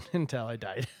abstain until I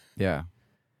died. Yeah.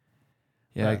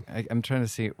 Yeah, I'm trying to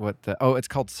see what it's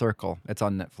called Circle. It's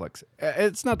on Netflix.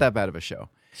 It's not that bad of a show.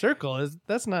 Circle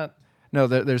that's not. No,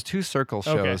 there's two Circle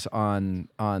shows on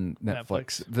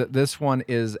Netflix. This one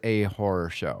is a horror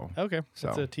show. Okay, so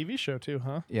it's a TV show too,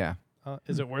 huh? Yeah.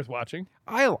 Is it worth watching?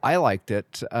 I liked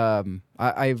it.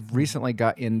 I've recently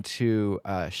got into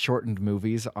shortened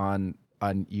movies on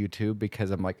on YouTube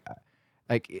because I'm like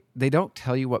they don't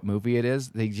tell you what movie it is.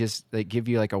 They give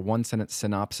you like a 1-sentence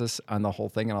synopsis on the whole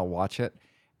thing, and I'll watch it.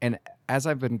 And as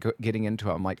I've been getting into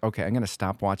it, I'm like, okay, I'm going to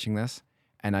stop watching this,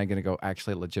 and I'm going to go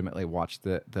actually legitimately watch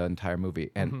the entire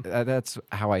movie. And that's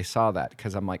how I saw that,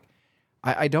 because I'm like,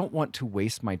 I don't want to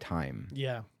waste my time.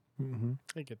 Yeah.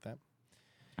 I get that.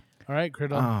 All right,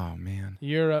 Criddle. Oh man,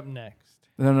 You're up next.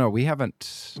 no, we haven't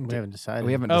decided.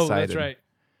 We haven't Oh, decided. that's right.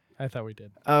 I thought we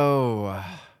did. Oh,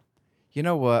 you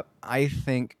know what? I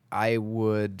think I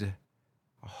would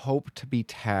hope to be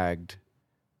tagged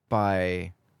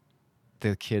by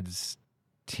the kids'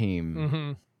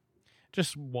 team.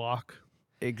 Just walk.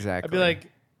 Exactly. I'd be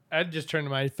like, I'd just turn to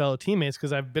my fellow teammates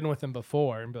because I've been with them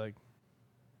before and be like,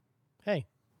 hey,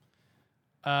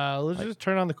 let's just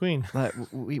turn on the queen.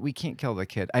 we can't kill the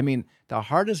kid. I mean, the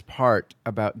hardest part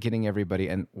about getting everybody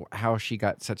and how she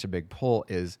got such a big pull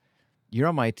is you're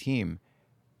on my team.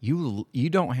 You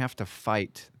don't have to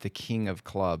fight the king of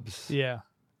clubs. Yeah,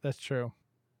 that's true.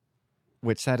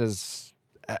 Which that is,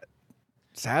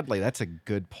 sadly, that's a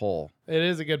good pull. It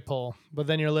is a good pull, but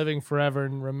then you're living forever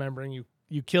and remembering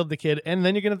you killed the kid, and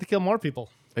then you're gonna have to kill more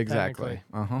people. Exactly.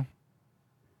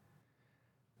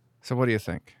 So what do you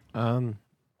think? I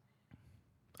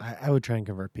would try and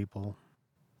convert people.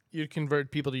 You'd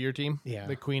convert people to your team? Yeah.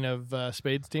 The Queen of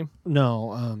Spades team?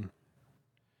 No,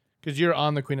 Because you're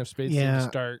on the Queen of Spades team to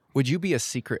start. Would you be a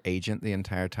secret agent the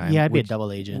entire time? yeah, I'd be a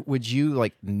double agent. Would you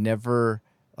like never,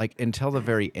 like until the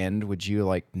very end, would you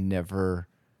like never,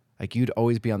 like you'd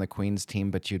always be on the Queen's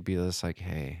team, but you'd be just like,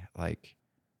 hey, like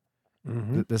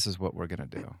this is what we're going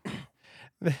to do.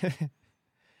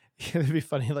 It'd be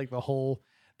funny, like the whole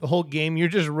game, you're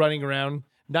just running around,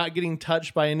 not getting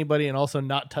touched by anybody and also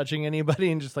not touching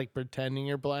anybody and just like pretending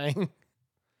you're playing.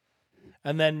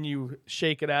 And then you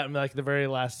shake it out and like the very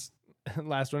last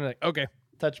one, you're like, okay,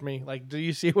 touch me. Like, do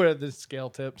you see where the scale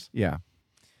tips? Yeah.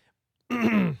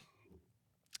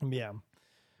 Yeah.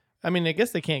 I mean, I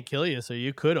guess they can't kill you, so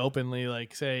you could openly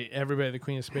like say everybody at the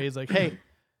Queen of Spades, like, hey,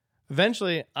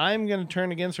 eventually I'm gonna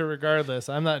turn against her regardless.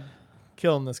 I'm not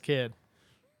killing this kid.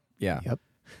 Yeah. Yep.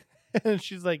 And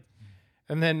she's like,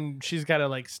 and then she's got to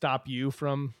like stop you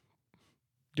from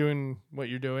doing what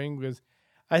you're doing, because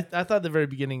I thought at the very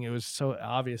beginning it was so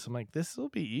obvious. I'm like, this will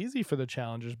be easy for the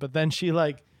challengers, but then she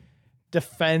like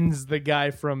defends the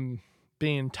guy from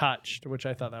being touched, which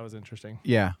I thought that was interesting.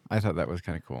 Yeah. I thought that was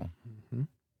kind of cool.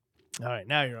 All right,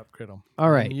 now you're up, Criddle. All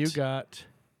right. You got.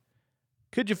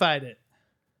 Could you fight it?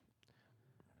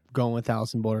 Going with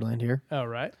Alice in Borderland here. All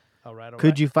right.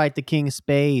 Could you fight the King of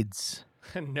Spades?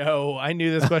 No, I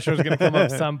knew this question was going to come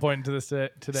up some point to this today.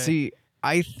 See,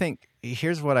 I think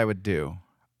here's what I would do.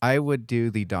 I would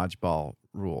do the dodgeball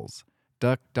rules: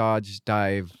 duck, dodge,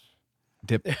 dive,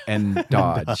 dip, and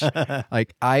dodge.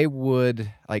 I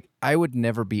would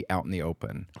never be out in the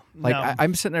open. Like No.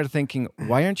 I'm sitting there thinking,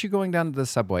 why aren't you going down to the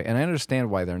subway? And I understand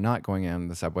why they're not going down to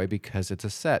the subway, because it's a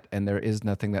set and there is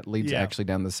nothing that leads actually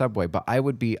down the subway. But I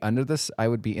would be under this. I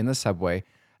would be in the subway.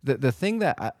 The thing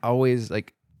that I always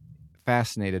like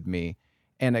fascinated me,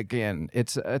 and again,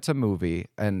 it's a movie,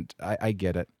 and I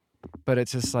get it, but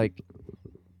it's just like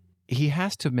he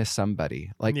has to miss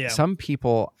somebody. Like some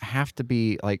people have to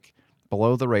be like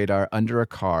below the radar under a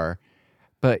car,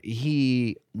 but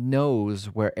he knows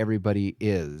where everybody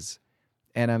is.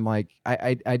 And I'm like,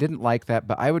 I didn't like that,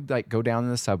 but I would like go down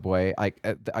in the subway.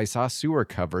 I saw sewer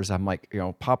covers. I'm like,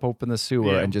 pop open the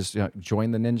sewer and just join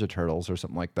the Ninja Turtles or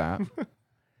something like that.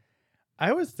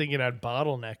 I was thinking I'd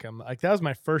bottleneck him. Like that was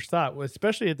my first thought,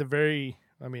 especially at the very,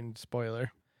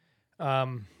 spoiler,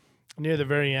 near the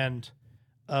very end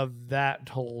of that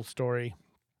whole story.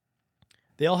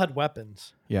 They all had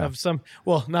weapons. Yeah.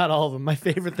 Well, not all of them. My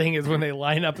favorite thing is when they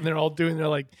line up and they're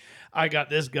like, I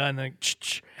got this gun. And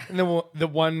then the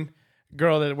one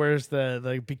girl that wears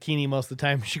the bikini most of the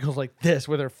time, she goes like this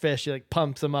with her fist. She like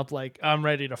pumps them up like, I'm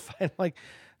ready to fight. Like,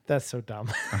 that's so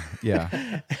dumb.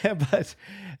 Yeah. But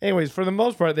anyways, for the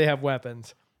most part, they have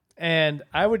weapons. And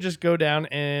I would just go down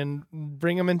and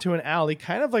bring them into an alley,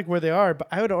 kind of like where they are. But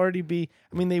I would already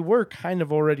they were kind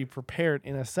of already prepared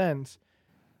in a sense.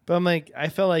 But I'm like, I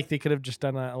felt like they could have just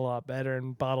done that a lot better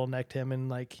and bottlenecked him. And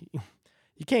like,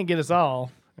 you can't get us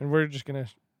all. And we're just going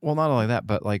to. Well, not only that,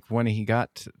 but like when he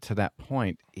got to that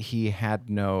point, he had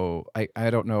no, I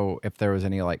don't know if there was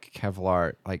any like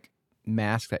Kevlar like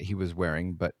mask that he was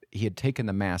wearing, but he had taken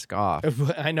the mask off.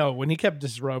 I know. When he kept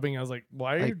disrobing, I was like,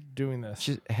 why are you doing this?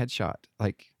 Just headshot.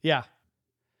 Like, yeah.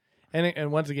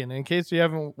 And once again, in case you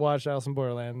haven't watched Alice in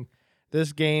Borderland,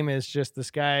 this game is just this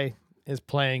guy is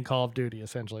playing Call of Duty,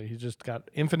 essentially. He's just got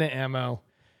infinite ammo,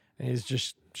 and he's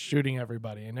just shooting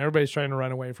everybody, and everybody's trying to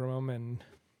run away from him. And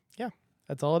yeah,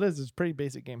 that's all it is. It's a pretty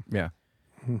basic game. Yeah.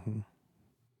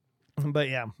 But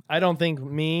yeah, I don't think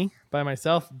me by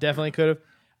myself definitely could have.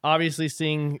 Obviously,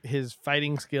 seeing his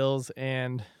fighting skills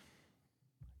and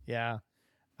yeah,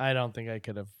 I don't think I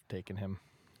could have taken him.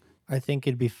 I think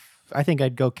I think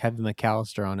I'd go Kevin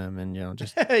McAllister on him and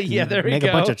just Yeah, there we make go.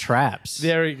 a bunch of traps.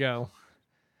 There we go.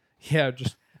 Yeah,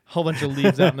 just a whole bunch of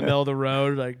leaves out in the middle of the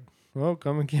road. Like, well,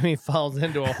 come and get me, falls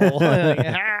into a hole. Like,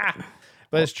 ah!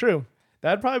 But it's true.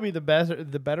 That'd probably be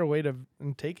the better way to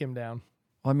take him down.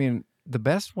 Well, I mean, the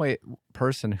best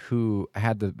person who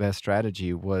had the best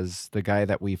strategy was the guy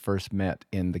that we first met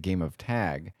in the game of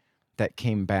tag that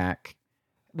came back.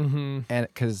 Mm-hmm. And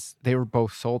because they were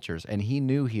both soldiers and he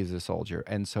knew he was a soldier.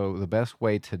 And so the best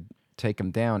way to take him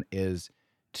down is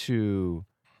to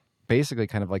basically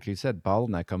kind of like you said,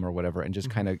 bottleneck him or whatever, and just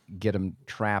kind of get him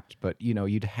trapped. But,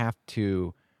 you'd have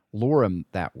to lure him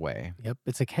that way. Yep,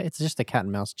 it's just a cat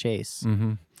and mouse chase.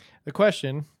 Mm-hmm. The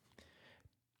question,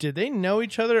 did they know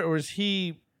each other, or was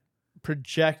he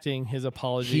projecting his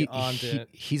apology onto it?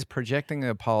 He's projecting an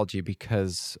apology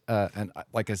because, and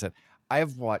like I said,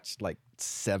 I've watched like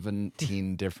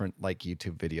 17 different like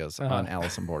YouTube videos on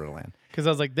Alice in Borderland. Because I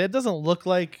was like, that doesn't look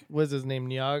like, was his name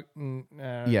Nyag?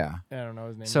 Yeah. I don't know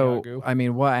his name. So, Nyagu. I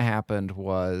mean, what happened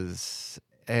was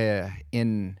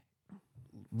in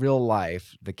real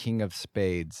life, the King of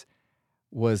Spades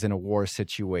was in a war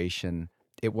situation.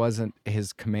 It wasn't,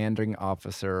 his commanding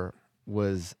officer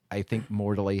was, I think,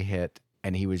 mortally hit.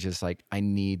 And he was just like,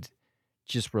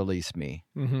 just release me.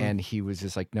 Mm-hmm. And he was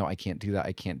just like, no, I can't do that.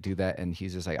 I can't do that. And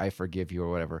he's just like, I forgive you or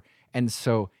whatever. And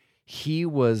so he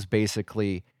was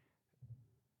basically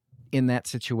in that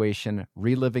situation,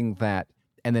 reliving that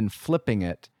and then flipping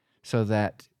it so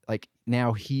that like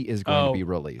now he is going to be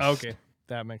released. Okay.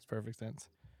 That makes perfect sense.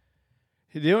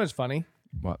 You know what's funny?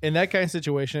 What? In that kind of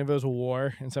situation, if it was a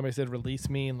war and somebody said, release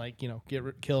me and like,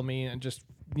 kill me and just,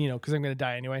 because I'm going to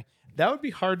die anyway, that would be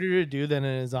harder to do than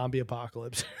in a zombie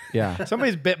apocalypse. Yeah.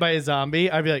 Somebody's bit by a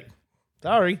zombie, I'd be like,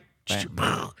 sorry.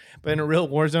 Bam. But in a real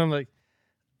war zone, I'm like,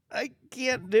 I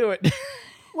can't do it.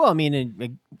 Well, I mean,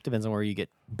 it depends on where you get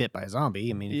bit by a zombie.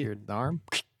 I mean, if you're in the arm,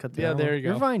 cut the arm. there you go.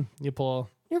 You're fine. You pull.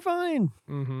 You're fine.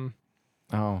 Mm-hmm.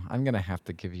 Oh, I'm going to have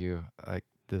to give you like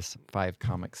this 5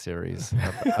 comic series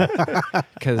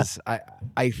because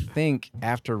I think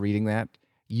after reading that,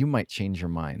 you might change your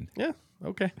mind. Yeah.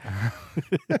 Okay.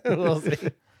 We'll see.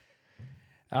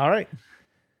 All right.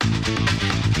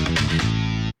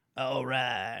 All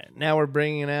right. Now we're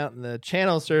bringing out the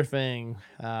channel surfing.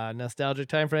 Nostalgic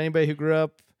time for anybody who grew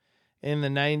up in the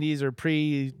 90s or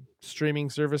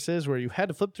pre-streaming services where you had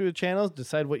to flip through the channels,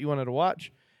 decide what you wanted to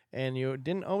watch, and you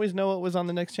didn't always know what was on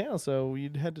the next channel. So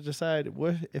you had to decide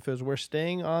if it was worth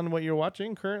staying on what you're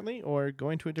watching currently or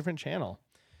going to a different channel.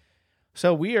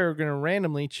 So we are going to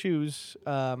randomly choose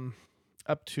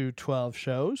up to 12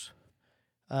 shows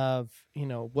of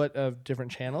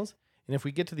different channels, and if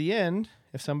we get to the end,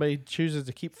 if somebody chooses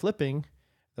to keep flipping,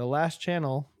 the last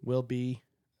channel will be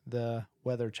the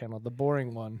weather channel, the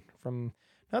boring one, from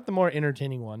not the more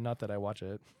entertaining one, not that I watch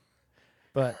it,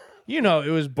 but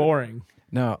it was boring.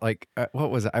 No, like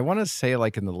what was it? I want to say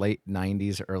like in the late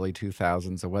 90s, early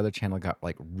 2000s, the Weather Channel got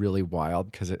like really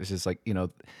wild because it was just like,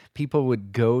 people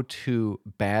would go to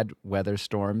bad weather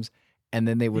storms and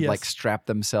then they would like strap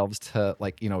themselves to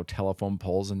like, telephone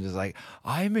poles and just like,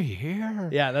 I'm here.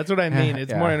 Yeah, that's what I mean.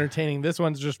 It's Yeah. more entertaining. This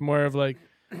one's just more of like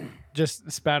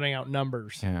just spouting out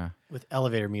numbers. Yeah. With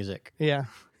elevator music. Yeah.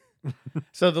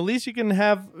 So the least you can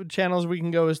have channels we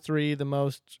can go is 3. The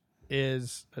most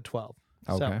is a 12.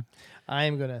 Okay. So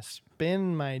I'm going to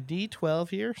spin my D12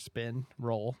 here. Spin,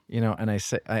 roll. And I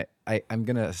say, I'm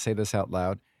going to say this out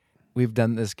loud. We've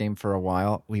done this game for a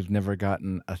while. We've never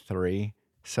gotten a 3.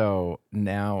 So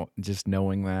now just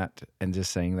knowing that and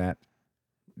just saying that,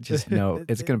 just know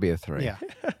it's going to be a 3. Yeah.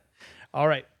 All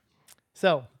right.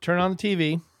 So turn on the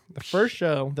TV. The first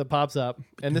show that pops up,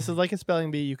 and this is like a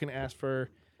spelling bee. You can ask for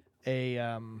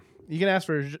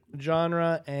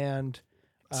genre and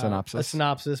Synopsis. a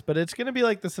synopsis, but it's going to be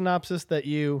like the synopsis that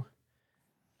you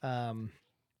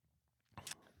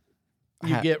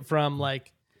get from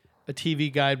like a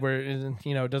TV guide where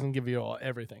it doesn't give you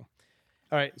everything.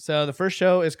 All right, so the first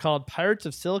show is called Pirates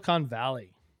of Silicon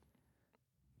Valley,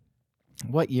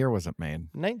 What year was it made?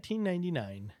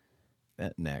 1999.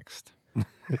 Next.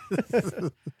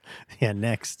 Yeah,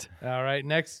 next. All right,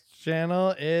 next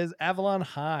channel is Avalon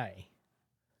High.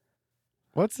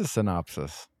 What's the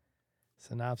synopsis?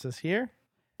 Synopsis here.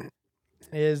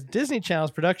 is Disney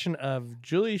Channel's production of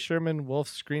Julie Sherman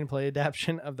Wolfe's screenplay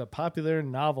adaptation of the popular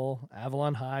novel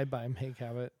Avalon High by Meg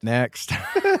Cabot. Next.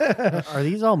 Are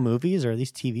these all movies or are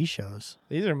these TV shows?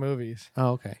 These are movies.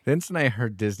 Oh, okay. The instant I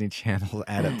heard Disney Channel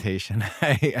adaptation,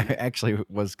 I actually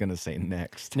was going to say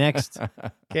next. Next.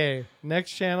 Okay,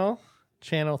 next channel,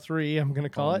 Channel 3, I'm going to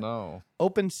call it. No.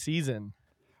 Open Season.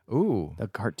 Ooh. The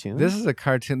cartoon? This is a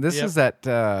cartoon. This Yep. is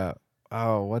that,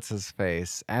 what's his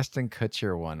face? Ashton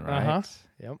Kutcher one, right? Uh-huh.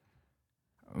 Yep.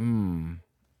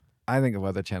 I think the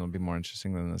Weather Channel would be more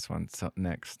interesting than this one. So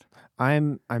next.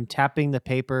 I'm tapping the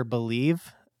paper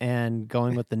believe and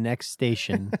going with the next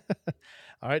station.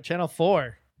 All right, Channel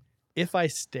 4, If I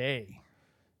Stay.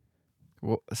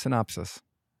 Well, synopsis.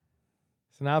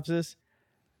 Synopsis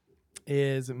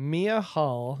is Mia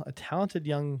Hall, a talented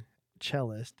young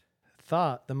cellist,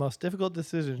 thought the most difficult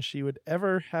decision she would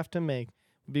ever have to make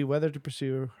would be whether to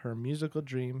pursue her musical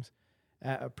dreams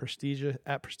at prestigious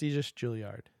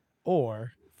Juilliard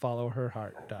or follow her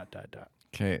heart. ...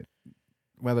 Okay.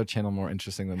 Weather Channel more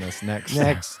interesting than this. Next.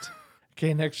 Next.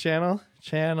 Okay, next channel.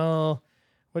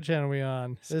 What channel are we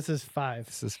on? This is 5.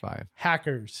 This is 5.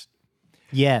 Hackers.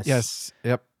 Yes. Yes.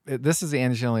 Yep. This is the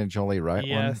Angelina Jolie, right?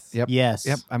 Yes. One? Yep. Yes.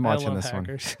 Yep. I'm I watching love this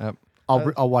Hackers. one. Yep.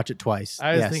 I'll watch it twice.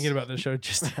 I was Yes. thinking about the show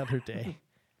just the other day.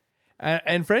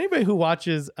 And for anybody who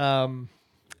watches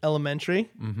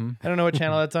Elementary, I don't know what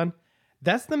channel that's on.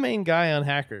 That's the main guy on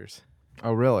Hackers.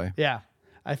 Oh, really? Yeah.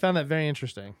 I found that very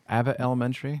interesting. Abbott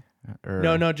Elementary? Or...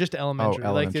 No, just Elementary. Oh,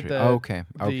 Elementary. Like Okay.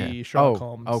 the Sherlock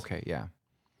Holmes. Okay. Yeah.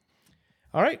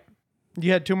 All right.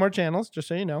 You had 2 more channels, just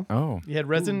so you know. Oh. You had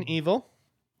Resident Evil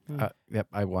Yep.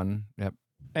 I won. Yep.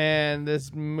 and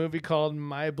this movie called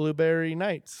My Blueberry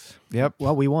Nights. Yep.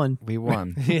 Well, we won. We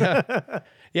won. Yeah.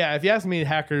 Yeah, if you ask me,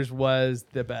 Hackers was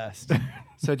the best.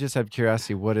 So just out of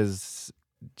curiosity,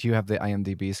 do you have the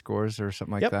IMDb scores or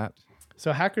something like Yep. that?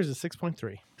 So Hackers is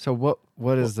 6.3. So what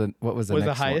was the Was the next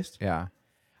one? highest? Yeah.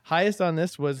 Highest on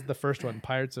this was the first one,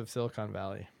 Pirates of Silicon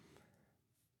Valley.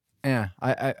 Yeah.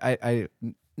 I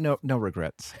no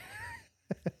regrets.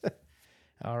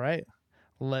 All right.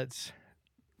 Let's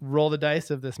roll the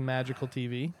dice of this magical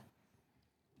TV.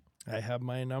 I have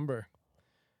my number.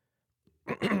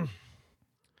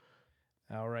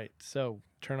 All right. So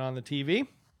turn on the TV.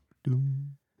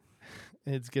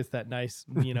 It gets that nice,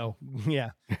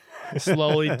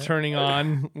 slowly turning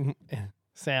on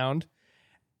sound.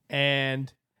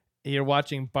 And you're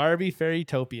watching Barbie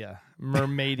Fairytopia,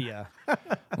 Mermaidia.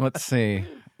 Let's see.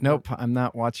 Nope, I'm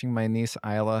not watching my niece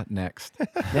Isla next.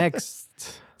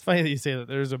 Next. It's funny that you say that.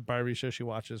 There's a Barbie show she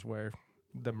watches where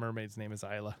the mermaid's name is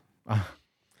Isla.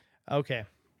 Okay.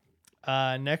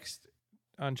 Next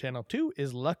on Channel 2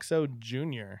 is Luxo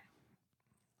Jr.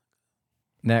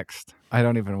 Next. I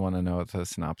don't even want to know the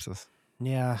synopsis.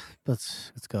 Yeah,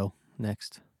 let's go.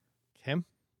 Next. Okay.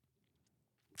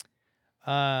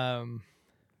 I'm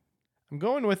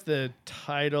going with the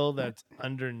title that's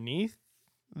underneath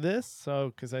this.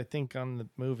 So, because I think on the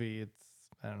movie,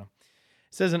 I don't know.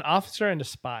 It says an officer and a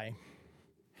spy.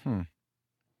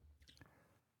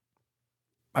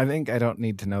 I think I don't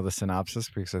need to know the synopsis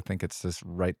because I think it's just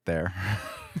right there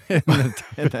in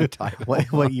the title.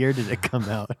 What year did it come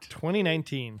out?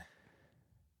 2019.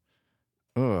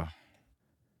 Ugh.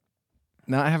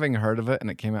 Not having heard of it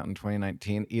and it came out in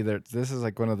 2019, either this is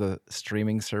like one of the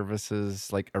streaming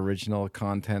services, like original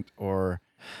content, or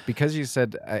because you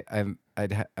said I'm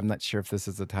not sure if this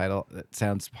is the title. It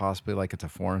sounds possibly like it's a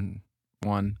foreign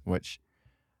one, which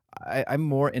I'm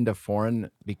more into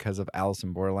foreign because of Alice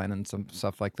in Borderland and some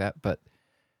stuff like that, but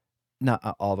not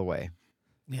all the way.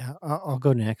 Yeah, I'll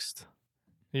go next.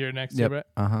 You're next, Yep. Brett.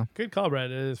 Good call, Brett.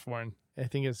 It is foreign. I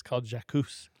think it's called Jacques.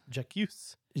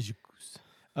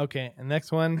 Okay, and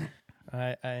next one,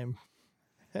 I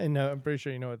know. I'm pretty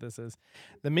sure you know what this is.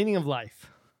 The Meaning of Life.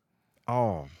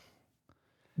 Oh,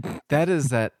 that is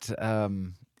that.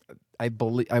 I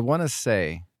believe I want to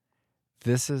say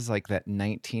this is like that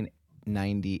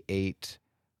 1998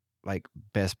 like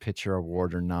Best Picture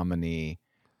award or nominee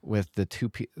with the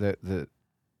the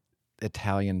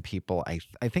Italian people. I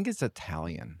think it's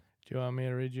Italian. Do you want me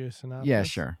to read you a synopsis? Yeah,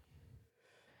 sure.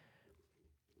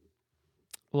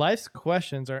 Life's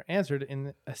questions are answered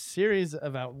in a series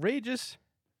of outrageous,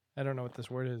 I don't know what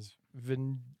this word is,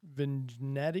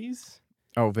 vignettes?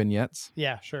 Oh, vignettes.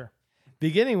 Yeah, sure.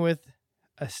 Beginning with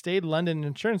a staid London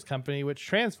insurance company which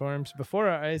transforms before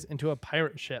our eyes into a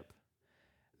pirate ship.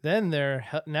 Then there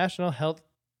are national health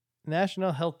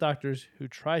doctors who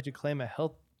try to claim a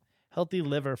healthy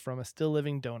liver from a still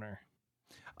living donor.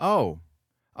 Oh,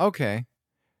 okay.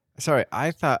 Sorry,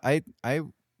 I thought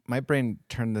my brain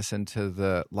turned this into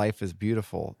the Life is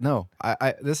Beautiful. No,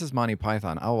 I this is Monty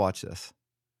Python. I'll watch this.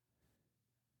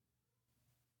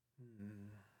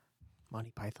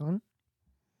 Monty Python.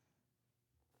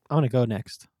 I want to go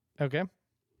next. Okay.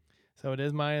 So it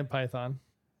is Monty Python.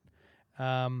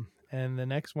 And the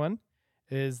next one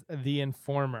is The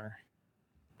Informer,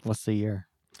 What's the year?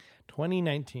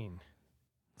 2019.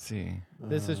 Let's see.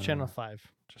 This is Channel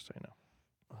 5, just so you know.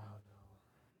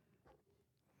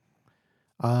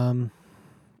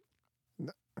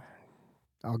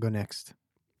 I'll go next.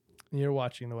 You're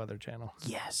watching the Weather Channel.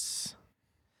 Yes.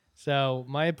 So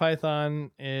my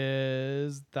Python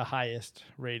is the highest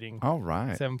rating, All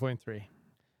right. 7.3.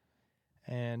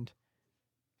 And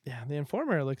yeah, The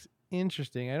Informer looks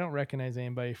interesting. I don't recognize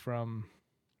anybody from.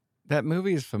 That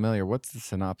movie is familiar. What's the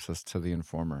synopsis to The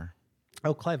Informer?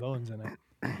 Oh, Clive Owen's in it.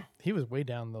 He was way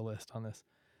down the list on this.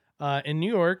 In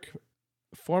New York,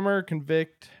 former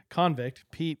convict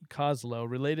Pete Kozlow,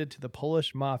 related to the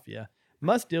Polish mafia,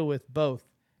 must deal with both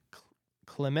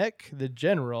Klimek, the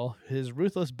general, his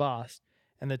ruthless boss,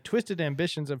 and the twisted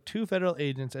ambitions of two federal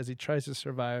agents as he tries to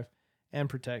survive and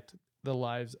protect the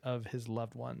lives of his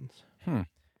loved ones.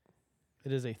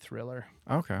 It is a thriller.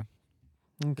 Okay.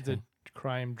 It's a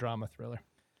crime drama thriller.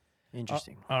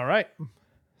 Interesting. All right.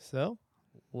 So,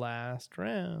 last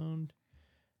round.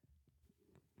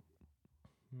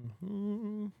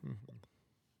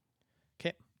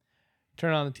 Okay.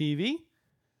 Turn on the TV.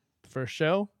 The first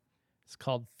show is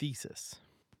called Thesis.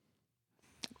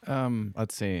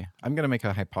 Let's see. I'm gonna make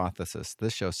a hypothesis.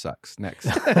 This show sucks. Next.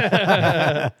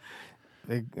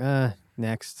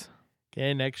 Next.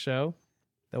 Okay, next show.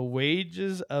 The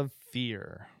Wages of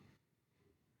Fear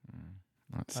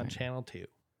Let's on see. Channel 2.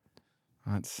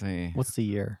 Let's see. What's the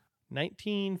year?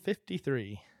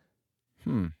 1953.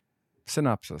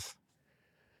 Synopsis.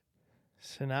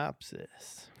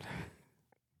 Synopsis.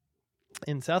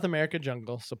 In South America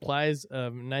jungle, supplies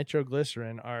of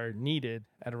nitroglycerin are needed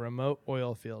at a remote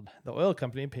oil field. The oil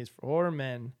company pays four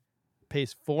men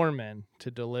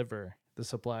to deliver the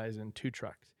supplies in 2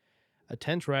 trucks. A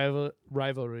tense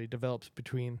rivalry develops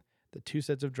between the two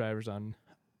sets of drivers on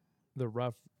the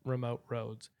rough, remote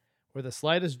roads, where the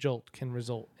slightest jolt can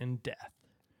result in death.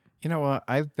 You know what?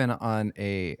 I've been on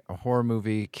a horror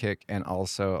movie kick and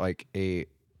also like a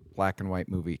black and white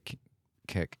movie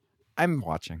kick. I'm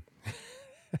watching.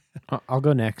 I'll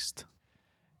go next.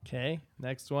 Okay,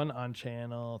 next one on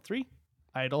Channel 3,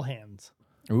 Idle Hands.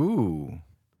 Ooh.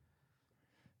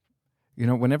 You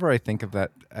know, whenever I think of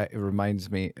that, it reminds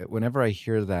me, whenever I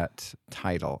hear that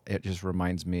title, it just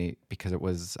reminds me, because it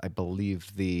was, I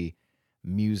believe, the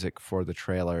music for the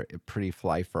trailer, Pretty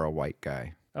Fly for a White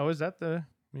Guy. Oh, is that the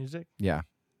music? Yeah.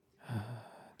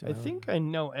 I think I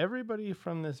know everybody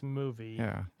from this movie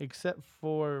Yeah. except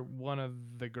for one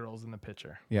of the girls in the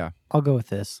picture. Yeah. I'll go with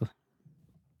this.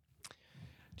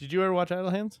 Did you ever watch Idle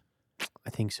Hands?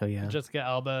 I think so, yeah. Jessica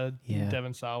Alba, Yeah.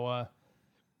 Devon Sawa,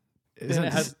 Isn't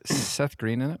it has- Seth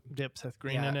Green in it? Dip, Seth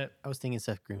Green Yeah, in it. I was thinking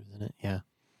Seth Green was in it, yeah.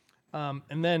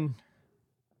 And then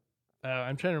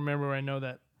I'm trying to remember where I know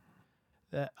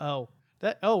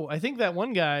I think that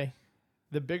one guy,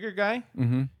 the bigger guy,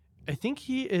 Mm-hmm. I think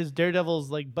he is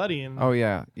Daredevil's like buddy and Oh,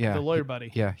 yeah. Yeah. the lawyer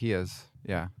buddy. Yeah, he is.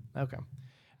 Yeah. Okay.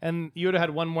 And you would have had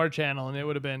one more channel and it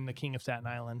would have been the King of Staten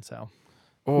Island, so.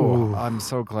 Oh, I'm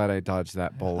so glad I dodged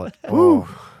that bullet. Oh,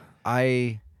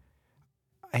 I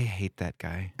hate that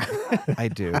guy. I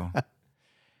do.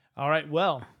 All right.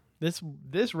 Well, this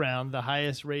round, the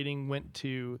highest rating went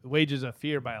to Wages of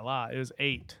Fear by a lot. It was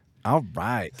 8. All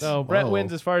right. So Brett Whoa.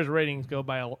 wins as far as ratings go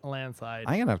by a landslide.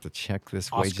 I'm gonna have to check this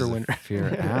Oscar Wages winner. of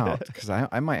Fear out because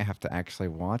I might have to actually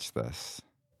watch this.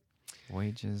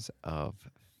 Wages of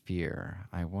Fear.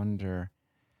 I wonder.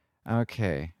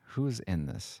 Okay, who's in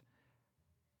this?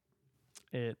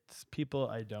 It's people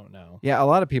I don't know. Yeah, a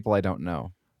lot of people I don't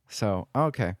know. So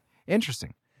okay,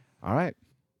 interesting. All right.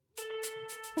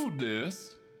 Who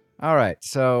dis? All right,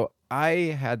 so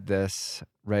I had this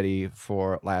ready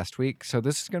for last week. So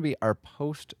this is going to be our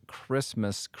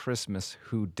post-Christmas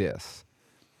Who Dis.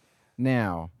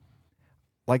 Now,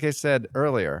 like I said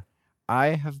earlier, I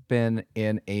have been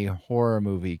in a horror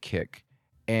movie kick,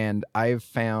 and I've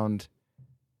found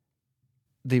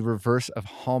the reverse of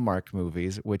Hallmark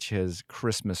movies, which is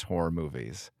Christmas horror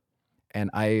movies. And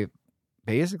I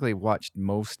basically watched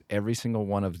most every single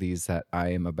one of these that I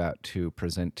am about to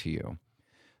present to you.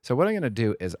 So what I'm going to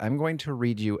do is I'm going to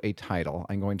read you a title.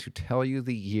 I'm going to tell you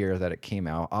the year that it came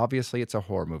out. Obviously, it's a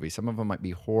horror movie. Some of them might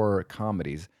be horror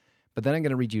comedies. But then I'm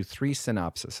going to read you 3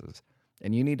 synopsises.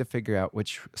 And you need to figure out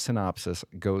which synopsis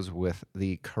goes with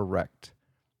the correct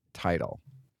title.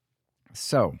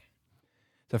 So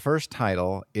The first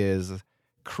title is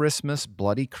Christmas,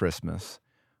 Bloody Christmas,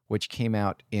 which came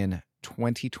out in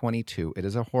 2022. It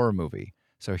is a horror movie.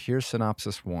 So here's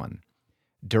synopsis 1.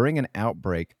 During an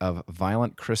outbreak of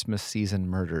violent Christmas season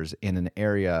murders in an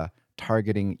area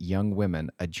targeting young women,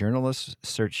 a journalist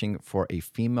searching for a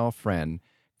female friend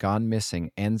gone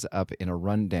missing ends up in a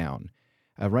rundown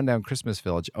Christmas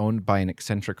village owned by an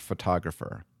eccentric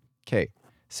photographer. Okay,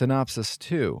 synopsis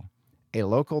 2. A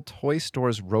local toy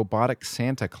store's robotic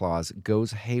Santa Claus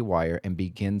goes haywire and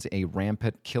begins a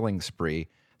rampant killing spree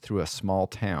through a small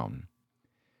town.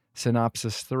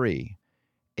 Synopsis 3.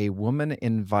 A woman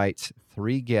invites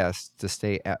 3 guests to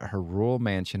stay at her rural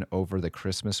mansion over the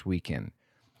Christmas weekend.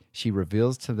 She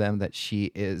reveals to them that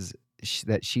she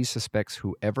suspects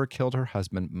whoever killed her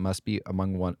husband must be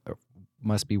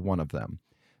one of them.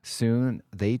 Soon,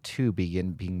 they too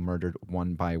begin being murdered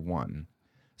one by one.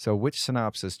 So, which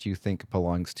synopsis do you think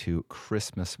belongs to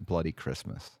Christmas, Bloody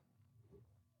Christmas?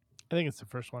 I think it's the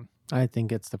first one. I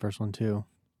think it's the first one too.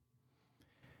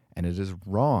 And it is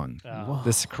wrong. Oh.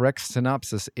 This correct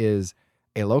synopsis is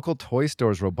a local toy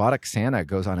store's robotic Santa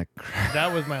goes on a...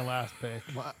 That was my last pick.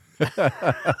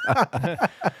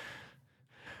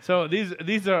 So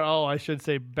these are all, I should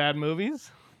say, bad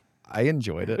movies? I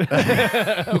enjoyed it.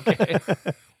 Okay.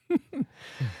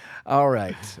 All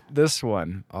right.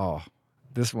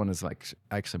 This one is like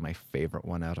actually my favorite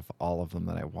one out of all of them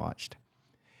that I watched.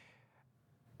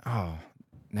 Oh,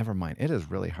 never mind. It is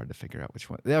really hard to figure out which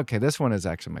one. Okay, this one is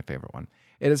actually my favorite one.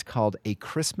 It is called A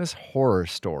Christmas Horror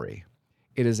Story.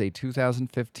 It is a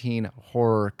 2015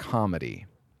 horror comedy.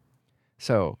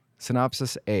 So,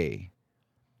 synopsis A.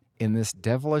 In this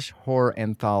devilish horror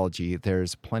anthology,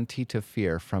 there's plenty to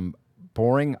fear, from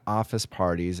boring office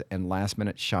parties and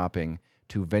last-minute shopping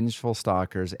to vengeful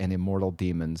stalkers and immortal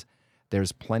demons.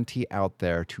 There's plenty out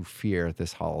there to fear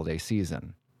this holiday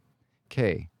season.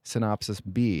 Okay, synopsis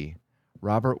B.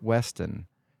 Robert Weston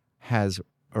has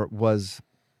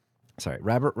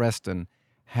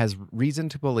reason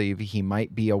to believe he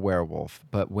might be a werewolf,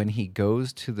 but when he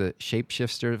goes to the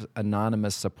Shapeshifters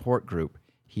Anonymous support group,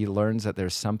 he learns that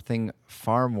there's something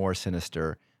far more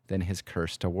sinister than his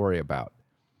curse to worry about.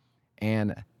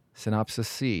 And synopsis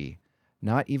C.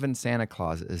 Not even Santa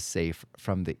Claus is safe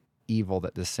from the evil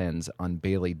that descends on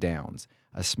Bailey Downs,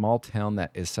 a small town that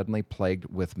is suddenly plagued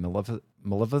with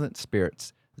malevolent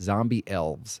spirits, zombie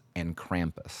elves, and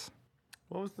Krampus.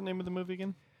 What was the name of the movie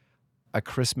again? A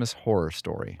Christmas Horror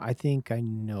Story. I think I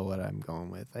know what I'm going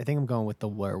with. I think I'm going with the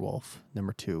werewolf,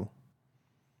 number 2.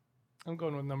 I'm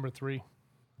going with number 3.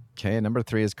 Okay, number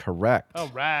 3 is correct. All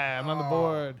right, I'm on the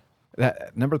board.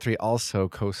 That number 3 also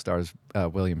co-stars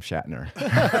William Shatner.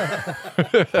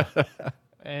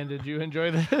 And did you enjoy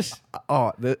this?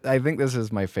 I think this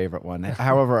is my favorite one.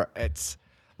 However, it's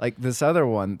like this other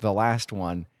one, the last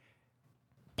one,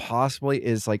 possibly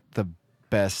is like the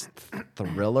best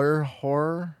thriller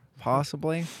horror,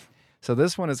 possibly. So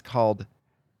this one is called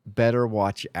Better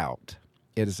Watch Out.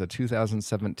 It is a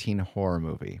 2017 horror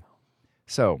movie.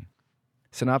 So,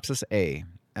 synopsis A.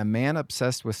 A man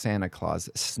obsessed with Santa Claus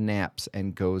snaps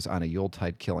and goes on a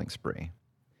Yuletide killing spree.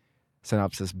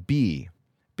 Synopsis B.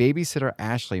 Babysitter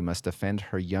Ashley must defend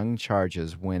her young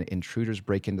charges when intruders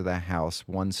break into the house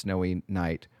one snowy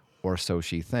night, or so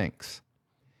she thinks.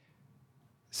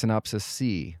 Synopsis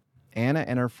C. Anna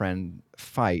and her friend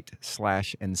fight,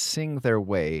 and sing their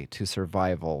way to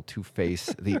survival to face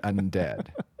the undead.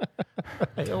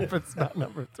 I hope it's not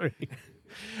number 3.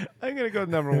 I'm going to go with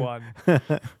number 1.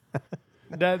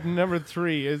 That number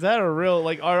 3, is that a real,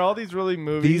 like, are all these really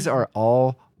movies? These are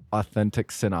all authentic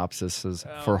synopsises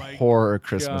for horror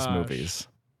Christmas movies.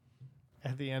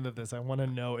 At the end of this, I want to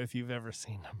know if you've ever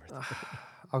seen number 3.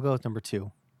 I'll go with number 2.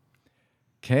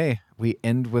 Okay, we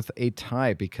end with a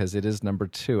tie because it is number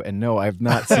 2. And no, I've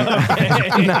not seen,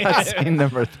 I've not seen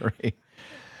number 3.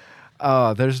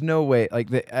 There's no way. Like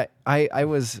I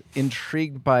was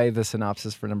intrigued by the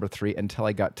synopsis for number 3 until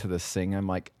I got to the sing. I'm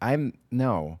like, I'm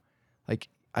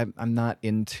not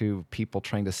into people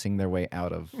trying to sing their way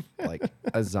out of like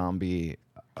a zombie,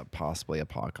 possibly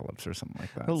apocalypse or something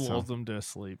like that. Who lulls them to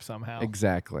sleep somehow.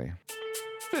 Exactly.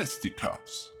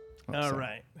 Fisticuffs. All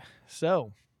right.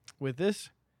 So, with this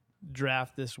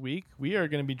draft this week, we are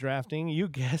going to be drafting, you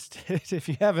guessed it, if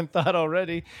you haven't thought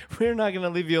already, we're not going to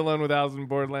leave you alone with Alice in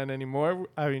Borderland anymore.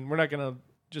 I mean, we're not going to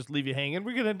just leave you hanging.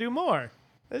 We're going to do more.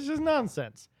 It's just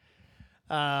nonsense.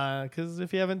 Because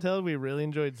if you haven't told, we really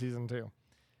enjoyed season 2.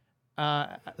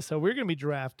 So we're going to be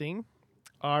drafting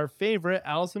our favorite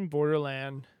Alice in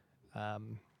Borderland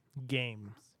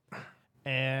games.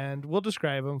 And we'll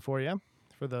describe them for you,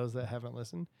 for those that haven't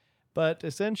listened. But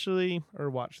essentially, or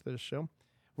watched this show,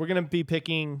 we're gonna be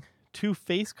picking 2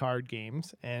 face card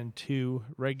games and 2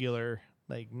 regular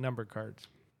like number cards.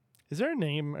 Is there a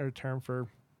name or a term for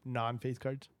non-face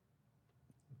cards?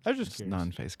 I was just It's curious.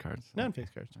 non-face cards. Non-face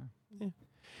cards. Yeah.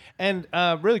 And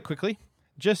really quickly,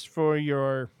 just for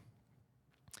your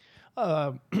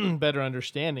better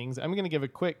understandings, I'm going to give a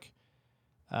quick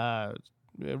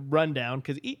rundown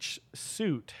because each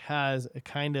suit has a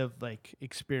kind of like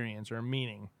experience or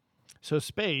meaning. So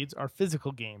spades are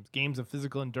physical games, games of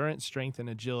physical endurance, strength, and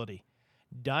agility.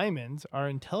 Diamonds are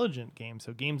intelligent games,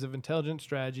 so games of intelligence,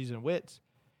 strategies, and wits.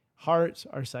 Hearts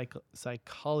are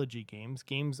psychology games,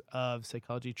 games of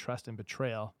psychology, trust, and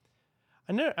betrayal.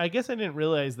 I guess I didn't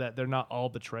realize that they're not all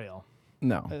betrayal.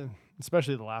 No.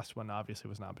 Especially the last one, obviously,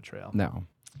 was not betrayal. No.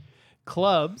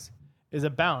 Clubs is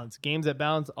a balance. Games that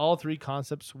balance all 3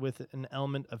 concepts with an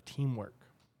element of teamwork.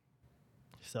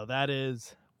 So that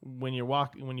is when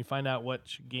you find out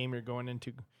which game you're going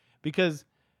into. Because,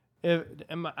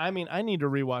 I need to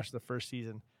rewatch the first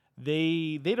season.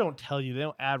 They don't tell you, they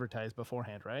don't advertise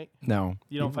beforehand, right? No.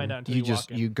 You don't find out until You you just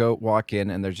walk in. you go walk in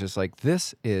and they're just like,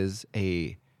 this is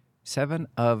a 7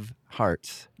 of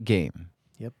Hearts game.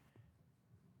 Yep.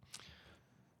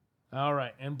 All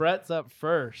right, and Brett's up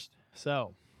first.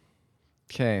 So,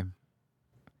 Okay.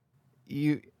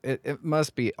 It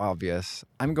must be obvious.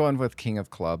 I'm going with King of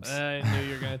Clubs. I knew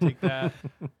you were going to take that.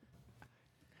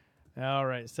 All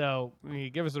right, so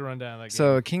give us a rundown of that game.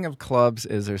 So King of Clubs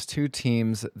is there's 2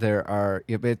 teams.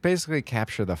 It basically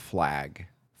capture the flag,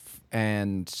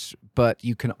 but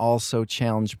you can also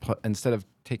challenge instead of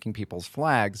taking people's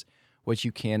flags. What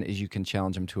you can is you can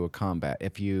challenge them to a combat.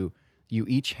 If you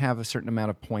each have a certain amount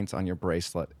of points on your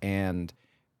bracelet, and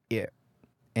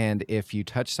if you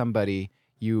touch somebody,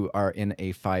 you are in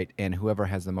a fight, and whoever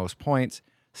has the most points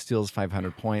steals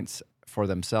 500 points for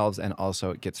themselves, and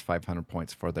also it gets 500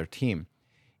 points for their team.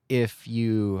 If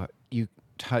you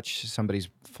touch somebody's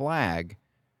flag,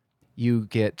 you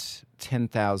get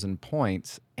 10,000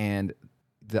 points, and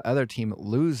the other team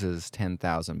loses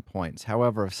 10,000 points.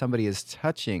 However, if somebody is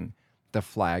touching the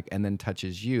flag and then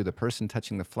touches you, the person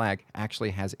touching the flag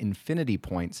actually has infinity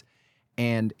points,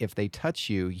 and if they touch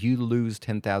you, you lose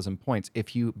 10,000 points.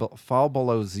 If you fall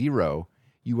below 0,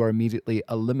 you are immediately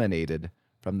eliminated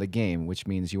from the game, which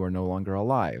means you are no longer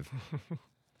alive.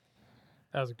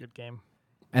 That was a good game.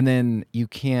 And then you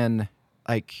can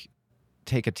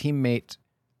take a teammate,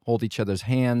 hold each other's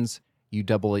hands, you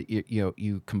double it,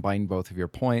 you combine both of your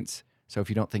points. So if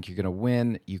you don't think you're going to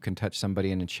win, you can touch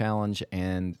somebody in a challenge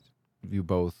and you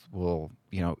both will,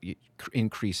 it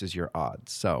increases your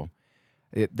odds. So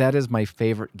that is my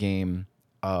favorite game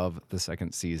of the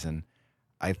second season.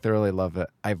 I thoroughly love it.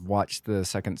 I've watched the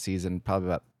second season probably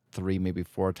about 3, maybe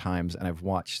 4 times, and I've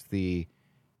watched the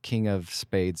King of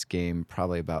Spades game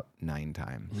probably about 9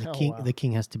 times. The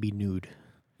king has to be nude.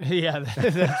 Yeah,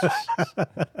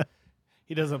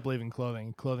 he doesn't believe in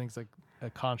clothing. Clothing's like a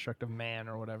construct of man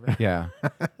or whatever. Yeah.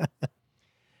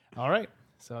 All right,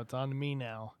 so it's on to me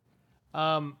now.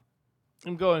 I'm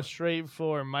going straight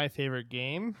for my favorite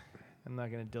game. I'm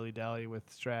not going to dilly-dally with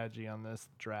strategy on this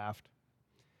draft.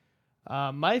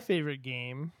 My favorite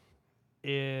game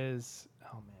is...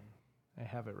 Oh, man. I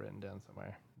have it written down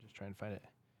somewhere. I'm just trying to find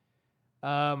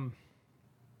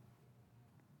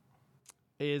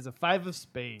it. Is a 5 of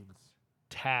spades.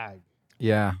 Tag.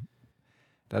 Yeah.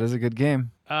 That is a good game.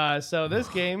 So this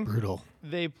game... Brutal.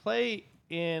 They play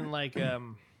in like...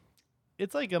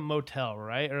 it's like a motel,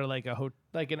 right? Or like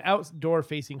like an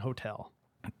outdoor-facing hotel,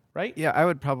 right? Yeah, I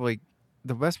would probably...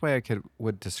 The best way I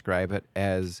would describe it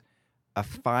as a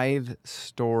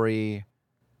 5-story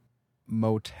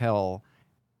motel.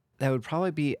 That would probably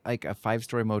be like a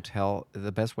 5-story motel.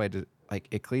 The best way to,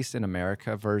 at least in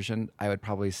America version, I would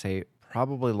probably say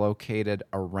probably located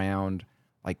around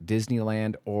like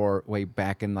Disneyland or way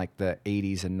back in like the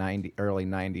 80s and early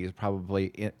 90s, probably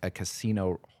in a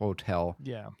casino hotel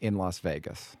in Las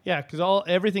Vegas. Yeah, because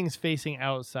everything's facing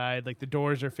outside. Like the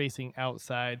doors are facing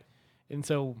outside.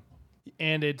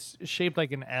 And it's shaped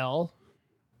like an L.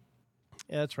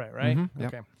 Yeah, that's right? Mm-hmm,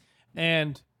 yep. Okay.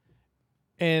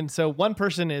 And so one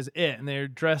person is it, and they're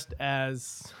dressed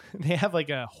as... They have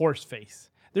like a horse face.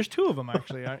 There's 2 of them,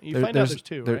 actually. You find out there's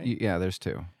 2, right? Yeah, there's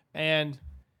 2. And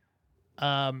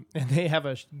they have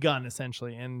a gun,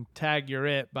 essentially, and tag you're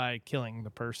it by killing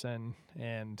the person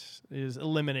and is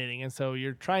eliminating. And so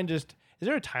you're trying just... Is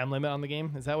there a time limit on the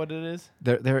game? Is that what it is?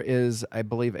 There is, I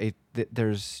believe,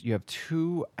 you have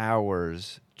 2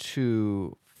 hours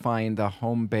to find the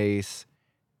home base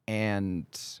and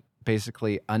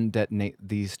basically undetonate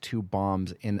these 2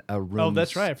 bombs in a room. Oh,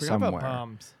 that's right. I forgot somewhere. about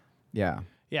bombs. Yeah.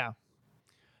 Yeah.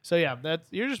 So yeah,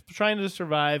 you're just trying to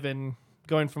survive and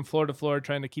going from floor to floor,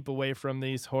 trying to keep away from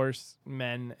these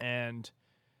horsemen. And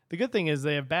the good thing is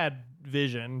they have bad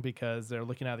vision because they're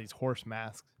looking at these horse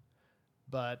masks.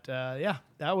 But yeah,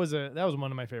 that was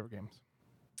one of my favorite games.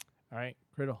 All right,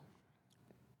 Criddle.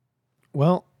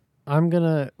 Well,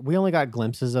 we only got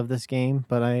glimpses of this game,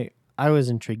 but I was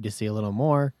intrigued to see a little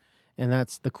more, and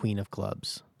that's the Queen of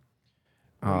Clubs.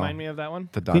 Remind me of that one.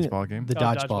 The dodgeball game. The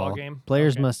dodgeball dodgeball game.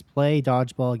 Players Okay. must play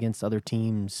dodgeball against other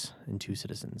teams and 2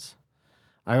 citizens.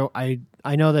 I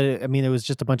know that it was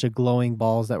just a bunch of glowing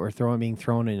balls that were being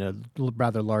thrown in a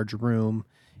rather large room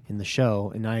in the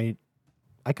show, and I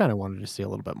kind of wanted to see a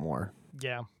little bit more.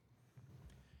 Yeah.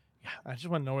 Yeah, I just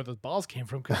want to know where those balls came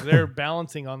from because they're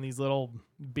balancing on these little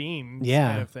beams Yeah.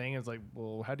 kind of thing. It's like,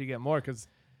 well, how do you get more? Because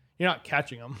you're not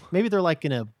catching them. Maybe they're like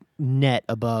in a net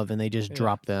above and they just Yeah.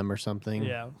 drop them or something.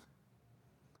 Yeah.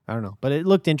 I don't know. But it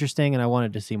looked interesting and I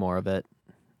wanted to see more of it.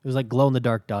 It was like glow in the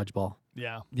dark dodgeball.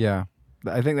 Yeah. Yeah.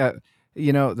 I think that,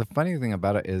 the funny thing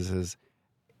about it is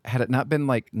had it not been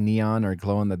like neon or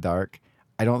glow in the dark,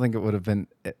 I don't think it would have been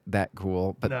that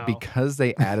cool. But No. because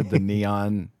they added the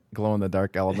neon glow in the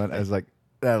dark element, I was like,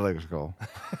 that looks cool.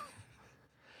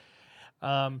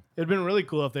 It'd been really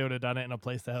cool if they would have done it in a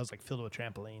place that was like filled with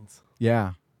trampolines.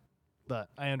 Yeah. But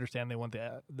I understand they want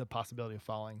the possibility of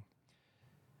falling.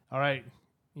 All right,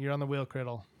 you're on the wheel,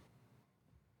 Criddle.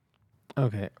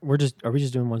 Okay. Are we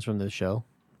just doing ones from the show?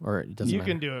 Or it doesn't You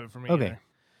matter? can do it for me. Okay.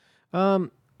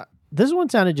 either. This one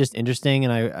sounded just interesting,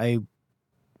 and I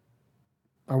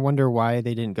wonder why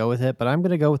they didn't go with it, but I'm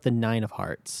going to go with the 9 of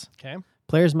Hearts. Okay.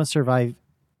 Players must survive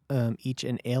each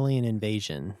an alien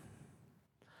invasion.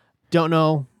 Don't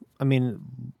know, a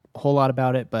whole lot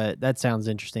about it, but that sounds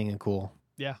interesting and cool.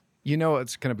 Yeah.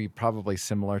 It's going to be probably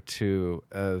similar to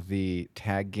the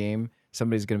tag game.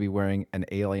 Somebody's going to be wearing an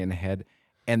alien head,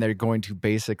 and they're going to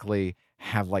basically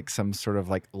have like some sort of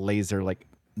like laser, like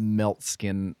melt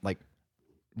skin, like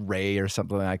ray or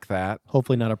something like that.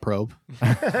 Hopefully not a probe.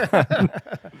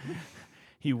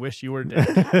 You wish you were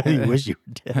dead. You wish you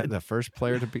were dead.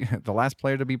 The last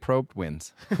player to be probed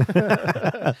wins.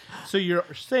 So you're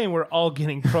saying we're all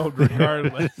getting probed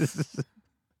regardless.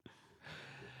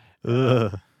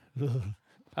 Ugh.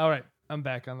 All right, I'm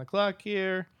back on the clock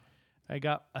here. I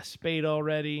got a spade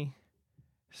already,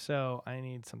 so I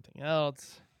need something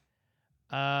else.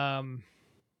 I'm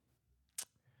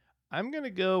gonna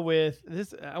go with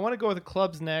this. I want to go with the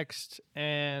clubs next,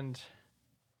 and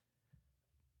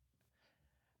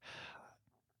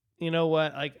you know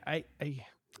what? Like I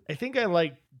think I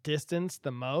like distance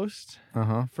the most.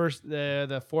 First,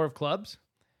 the 4 of clubs,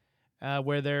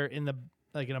 where they're in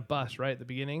a bus right at the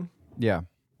beginning. Yeah.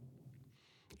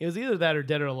 It was either that or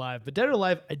Dead or Alive. But Dead or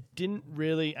Alive, I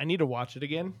need to watch it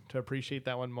again to appreciate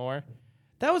that one more.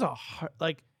 That was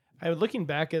I was looking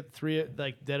back at 3,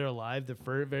 like Dead or Alive, the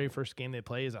very first game they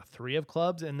play is a 3 of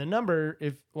clubs. And the number,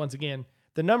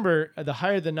 the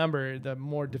higher the number, the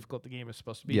more difficult the game is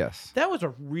supposed to be. Yes. That was a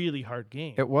really hard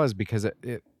game. It was because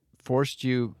it forced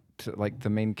you to, like, the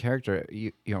main character,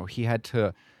 he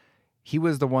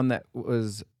was the one that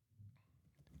was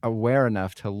aware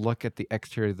enough to look at the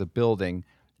exterior of the building,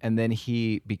 and then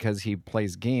because he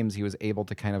plays games, he was able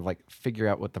to kind of like figure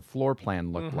out what the floor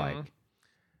plan looked like.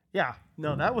 Yeah.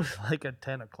 No, that was like a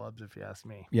 10 of clubs, if you ask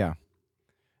me. Yeah.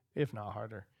 If not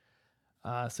harder.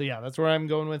 So yeah, that's where I'm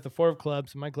going with the 4 of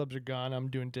clubs. My clubs are gone. I'm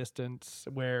doing distance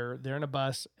where they're in a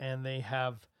bus and they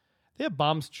have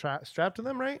bombs strapped to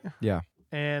them, right? Yeah.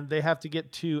 And they have to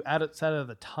get to outside of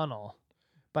the tunnel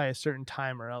by a certain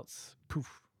time, or else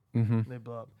poof, they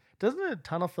blow up. Doesn't the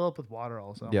tunnel fill up with water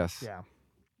also? Yes. Yeah.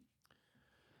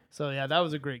 So yeah, that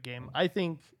was a great game. I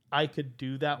think I could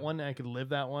do that one. I could live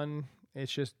that one. It's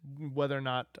just whether or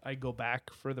not I go back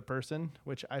for the person,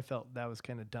 which I felt that was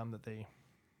kind of dumb that they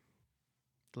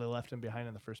left him behind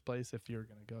in the first place if you were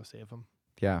going to go save him.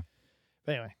 Yeah.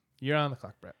 But anyway, you're on the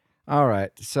clock, Brett. All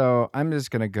right. So I'm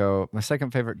just going to go my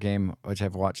second favorite game, which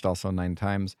I've watched also 9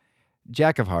 times,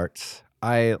 Jack of Hearts.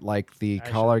 I like the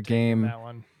color game. That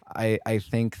one. I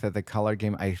think that the color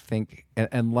game,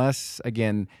 unless,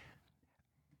 again,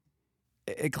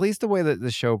 at least the way that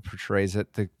the show portrays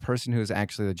it, the person who's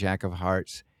actually the Jack of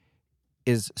Hearts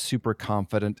is super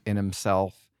confident in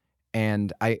himself.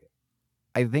 And I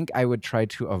think I would try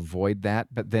to avoid that.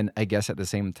 But then I guess at the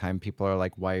same time, people are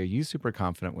like, why are you super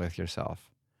confident with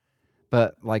yourself?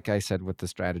 But like I said, with the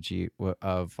strategy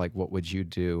of like, what would you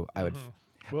do? I would,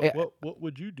 What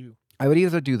would you do? I would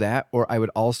either do that, or I would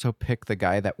also pick the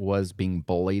guy that was being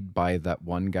bullied by that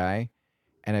one guy.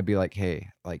 And I'd be like, hey,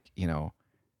 like,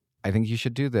 I think you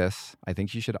should do this. I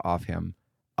think you should off him.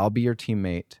 I'll be your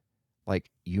teammate.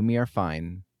 Like, you and me are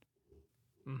fine.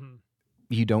 Mm-hmm.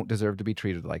 you don't deserve to be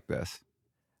treated like this.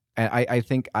 And I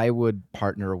think I would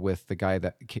partner with the guy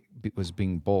that was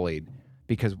being bullied,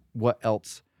 because what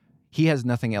else? He has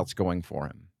nothing else going for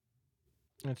him.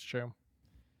 That's true.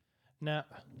 Nah.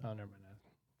 Oh, never mind.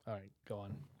 All right, go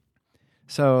on.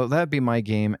 So that'd be my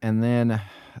game. And then,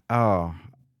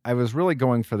 I was really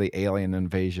going for the alien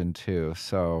invasion too.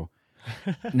 So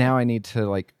now I need to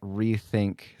like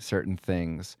rethink certain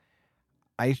things.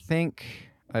 I think,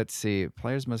 let's see,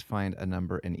 players must find a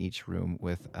number in each room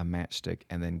with a matchstick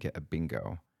and then get a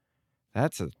bingo.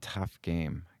 That's a tough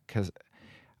game, because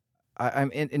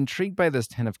I'm intrigued by this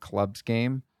 10 of clubs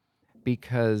game,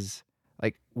 because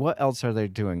like, what else are they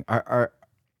doing? Are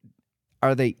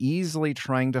they easily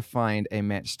trying to find a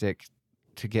matchstick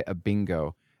to get a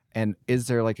bingo? And is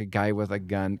there like a guy with a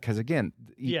gun? Because again,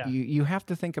 you have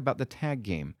to think about the tag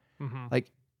game,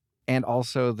 like, and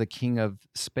also the king of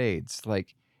spades.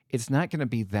 Like, it's not going to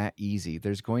be that easy.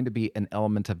 There's going to be an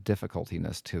element of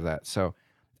difficultiness to that. So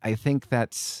I think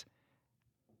that's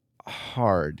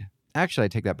hard. Actually, I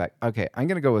take that back. Okay, I'm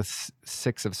going to go with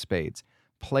 6 of spades.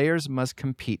 Players must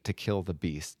compete to kill the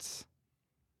beasts.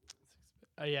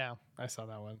 Yeah, I saw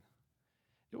that one.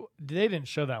 They didn't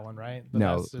show that one, right? But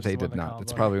No, that's just they the one did the not. comic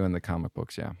It's book. probably in the comic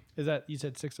books, yeah. Is that, you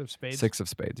said 6 of spades? 6 of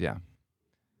spades, yeah.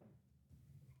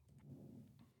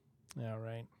 Yeah,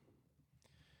 right.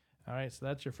 All right, so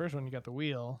that's your first one. You got the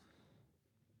wheel.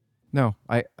 No,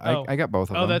 I got both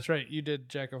of them. Oh, that's right. You did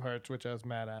Jack of Hearts, which I was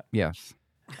mad at. Yes.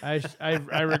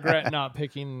 I regret not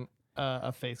picking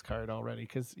a face card already,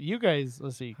 because you guys,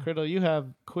 let's see, Criddle, you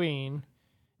have queen,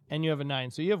 and you have a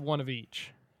 9, so you have one of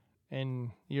each,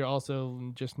 and you're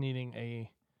also just needing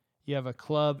you have a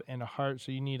club and a heart,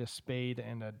 so you need a spade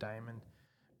and a diamond.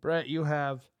 Brett, you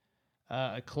have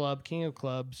a club, king of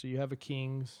clubs, so you have a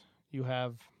kings. You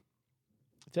have.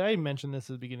 Did I mention this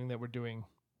at the beginning that we're doing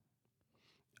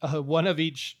one of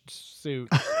each suit?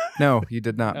 No, you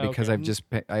did not, because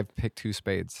Okay. I've picked 2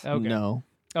 spades. Okay. No.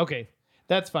 Okay,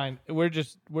 that's fine. We're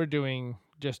doing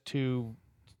just 2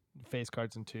 face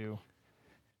cards and 2.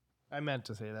 I meant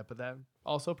to say that, but that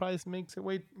also probably makes it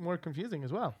way more confusing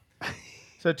as well.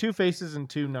 So 2 faces and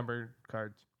 2 numbered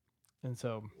cards, and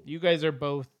so you guys are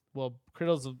both. Well,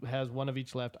 Criddles has one of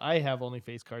each left. I have only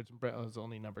face cards, and Brett has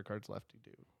only number cards left to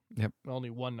do. Yep. Only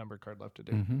 1 number card left to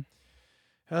do. Mm-hmm.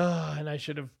 And I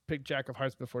should have picked Jack of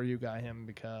Hearts before you got him,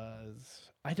 because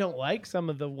I don't like some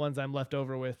of the ones I'm left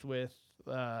over with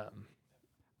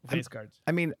face cards.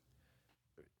 I mean,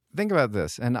 think about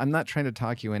this, and I'm not trying to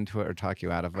talk you into it or talk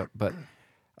you out of it, but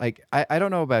like, I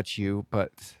don't know about you,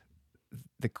 but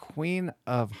the Queen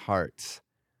of Hearts,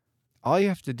 all you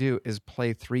have to do is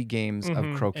play 3 games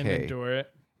of croquet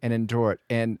And endure it.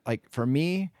 And like, for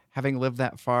me, having lived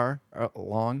that far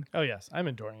along, Oh, yes. I'm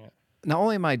enduring it. not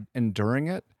only am I enduring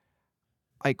it,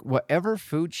 like, whatever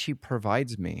food she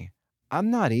provides me, I'm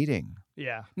not eating.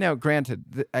 Yeah. Now,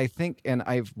 granted, I think, and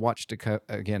I've watched,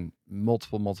 again,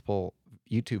 multiple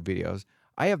YouTube videos.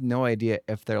 I have no idea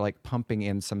if they're like pumping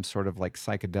in some sort of like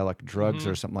psychedelic drugs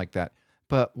or something like that.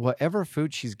 But whatever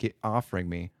food she's offering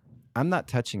me, I'm not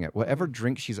touching it. Whatever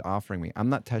drink she's offering me, I'm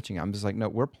not touching it. I'm just like, no,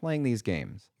 we're playing these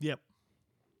games. Yep.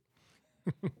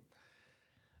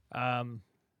 I'm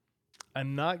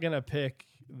not going to pick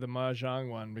the Mahjong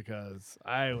one, because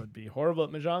I would be horrible at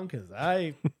Mahjong, because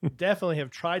I definitely have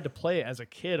tried to play it as a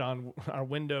kid on our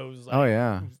Windows. Like, Oh,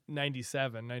 yeah.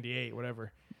 97, 98,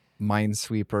 whatever.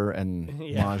 Minesweeper and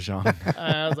Yeah. Mahjong.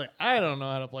 I was like, I don't know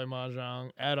how to play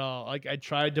Mahjong at all. Like, I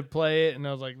tried to play it, and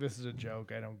I was like, this is a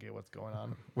joke. I don't get what's going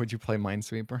on. Would you play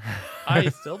Minesweeper? I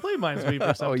still play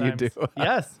Minesweeper sometimes. Oh, you do?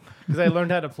 Yes, because I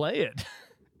learned how to play it.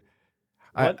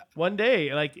 One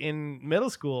day, like in middle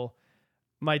school,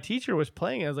 my teacher was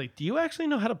playing it. I was like, do you actually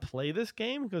know how to play this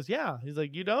game? He goes, yeah. He's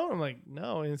like, you don't? I'm like,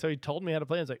 no. And so he told me how to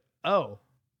play. I was like, oh,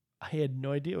 I had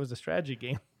no idea it was a strategy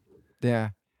game. Yeah.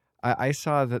 I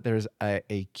saw that there's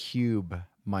a cube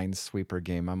Minesweeper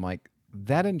game. I'm like,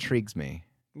 that intrigues me.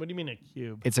 What do you mean a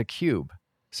cube? It's a cube.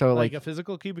 So Like like, a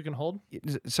physical cube you can hold?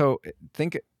 so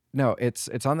think, no, it's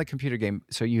on the computer game.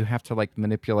 So you have to like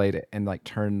manipulate it and like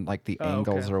turn like the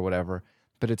angles okay. or whatever.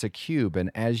 But it's a cube, and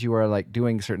as you are like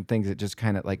doing certain things, it just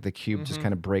kind of like the cube just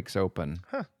kind of breaks open.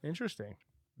 Huh, interesting.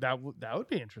 That would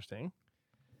be interesting.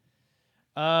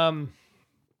 Let's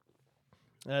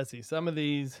see. Some of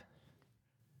these.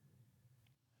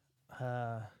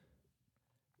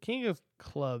 King of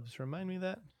Clubs. Remind me of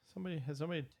that. Has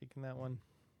somebody taken that one?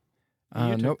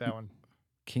 You took Nope. that one.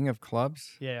 King of Clubs.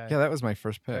 Yeah. Yeah, that was my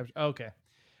first pick. Okay.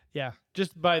 Yeah.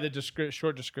 Just by the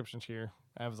short descriptions here,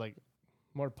 I was like,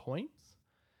 more points.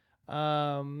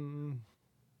 I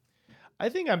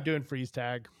think I'm doing freeze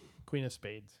tag, Queen of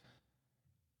Spades.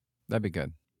 That'd be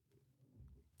good.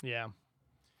 Yeah.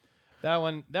 That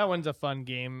one's a fun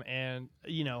game, and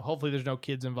hopefully there's no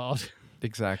kids involved.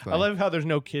 Exactly. I love how there's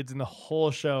no kids in the whole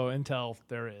show until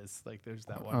there is. Like there's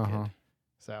that one Uh-huh. kid.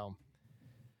 So,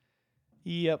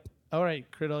 yep. All right,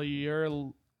 Criddle,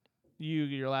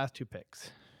 your last 2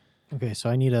 picks. Okay, so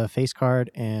I need a face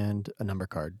card and a number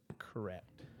card. Correct.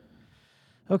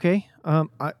 Okay.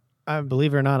 I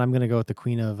believe it or not, I'm gonna go with the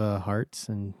Queen of Hearts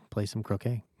and play some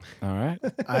croquet. All right.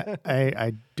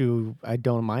 I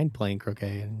don't mind playing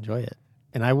croquet and enjoy it.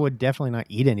 And I would definitely not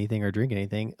eat anything or drink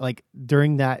anything. Like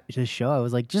during that show, I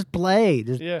was like, just play.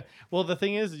 Yeah. Well, the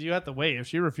thing is you have to wait. If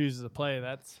she refuses to play,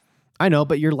 that's I know,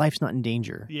 but your life's not in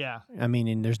danger. yeah. I mean,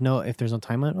 and if there's no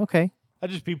time limit, okay. I'd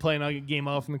just be playing a game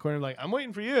off in the corner, like I'm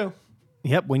waiting for you.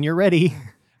 Yep, when you're ready.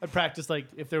 I'd practice like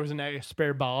if there was a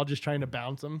spare ball, just trying to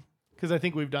bounce them because I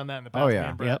think we've done that in the past. Oh, me yeah.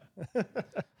 and Brett.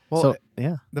 Well, So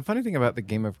yeah. the funny thing about the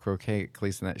game of croquet, at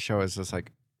least in that show, is just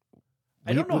like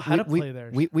I don't know how to play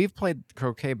there. We've played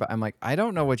croquet, but I'm like, I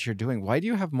don't know what you're doing. Why do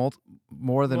you have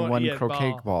more than one yeah,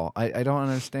 croquet ball? I don't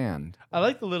understand. I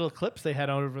like the little clips they had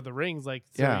over the rings, like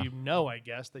so Yeah. I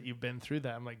guess that you've been through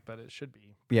that. I'm like, but it should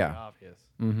be pretty Yeah. obvious.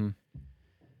 Mm-hmm.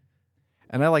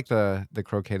 And I like the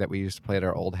croquet that we used to play at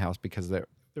our old house because There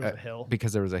was a hill.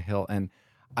 because there was a hill, and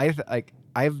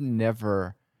I've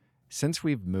never, since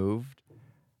we've moved,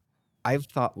 I've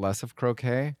thought less of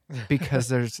croquet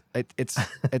because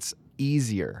it's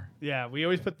easier Yeah, we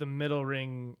always put the middle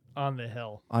ring on the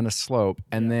hill. on a slope,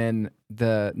 and Yeah. then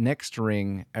the next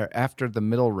ring, or after the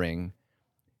middle ring,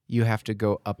 you have to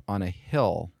go up on a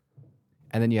hill,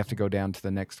 and then you have to go down to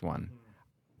the next one.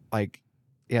 Like,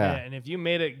 yeah. And if you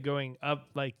made it going up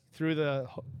like through the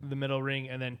middle ring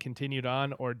and then continued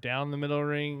on, or down the middle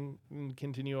ring and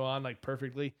continue on like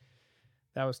perfectly,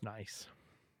 that was nice.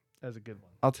 That was a good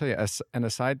one. I'll tell you, an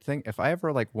aside thing, if I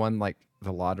ever won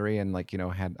the lottery and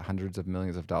had hundreds of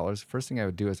millions of dollars, first thing I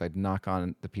would do is I'd knock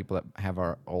on the people that have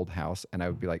our old house, and I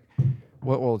would be like,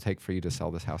 what will it take for you to sell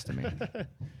this house to me?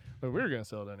 But we were gonna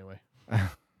sell it anyway.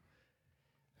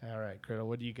 All right, Criddle,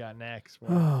 what do you got next?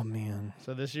 Oh man.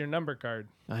 So this is your number card.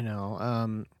 I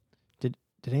know. Did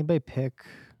anybody pick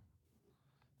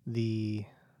the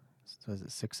was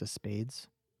it 6 of spades?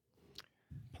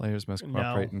 Players must No.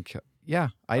 cooperate and kill. Yeah,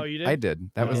 Oh, you did? I did.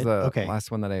 That You was did? the Okay.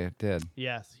 last one that I did.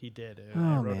 Yes, he did. I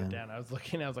Oh, wrote man. it down. I was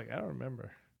looking. I was like, I don't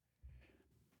remember.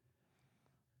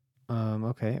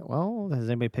 Okay. Well, has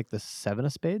anybody picked the 7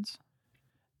 of spades?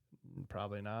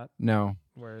 Probably not. No,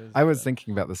 Where is I was the-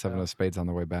 thinking about the seven Oh. of spades on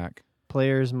the way back.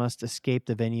 Players must escape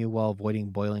the venue while avoiding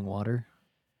boiling water.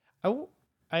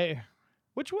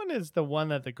 Which one is the one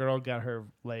that the girl got her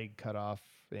leg cut off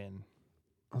in?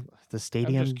 The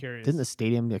stadium. curious. Didn't the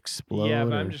stadium explode? Yeah,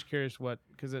 but I'm or- just curious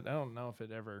because I don't know if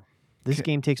it ever. This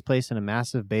Okay. game takes place in a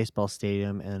massive baseball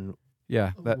stadium and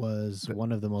Yeah, that was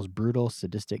one of the most brutal,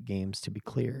 sadistic games to be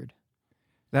cleared.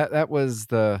 that was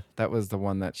the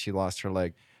one that she lost her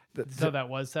leg. So that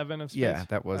was 7 of spades? Yeah,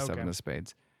 that was Okay. seven of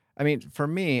spades. I mean, for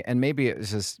me, and maybe it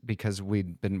was just because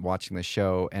we'd been watching the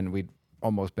show and we'd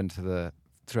almost been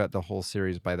throughout the whole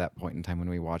series by that point in time when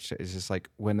we watched it. It's just like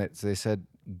when they said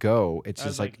go, it's I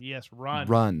was just like yes, run.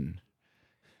 run.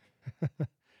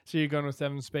 So you're going with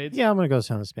 7 of spades? Yeah, I'm gonna go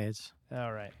 7 of spades.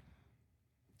 All right.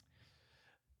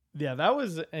 Yeah, that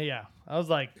was I was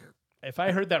like, if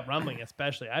I heard that rumbling,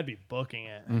 especially, I'd be booking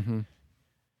it. Mm-hmm.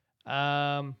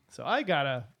 So I got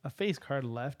a face card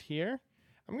left here.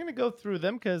 I'm gonna go through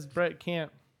them because Brett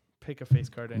can't pick a face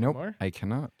card anymore. Nope, I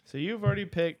cannot. So you've already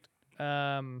picked.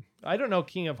 I don't know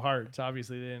King of Hearts.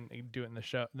 Obviously, they didn't do it in the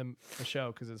show. The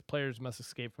show because its players must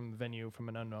escape from the venue from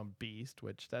an unknown beast,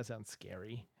 which that sounds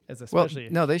scary. As Well, especially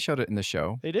no, they showed it in the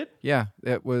show. they did. Yeah,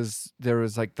 there was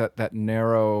like that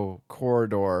narrow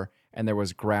corridor, and there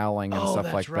was growling and stuff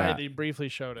that's like right. that. They briefly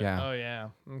showed it. Yeah. Oh yeah.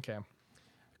 Okay.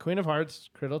 Queen of Hearts,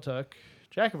 Criddle took.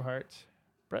 Jack of Hearts,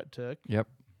 Brett took. Yep.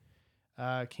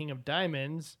 King of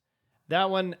Diamonds. That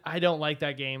one, I don't like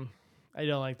that game. I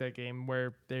don't like that game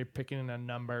where they're picking a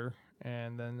number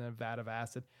and then a vat of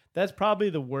acid. That's probably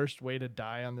the worst way to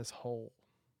die on this whole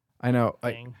I know.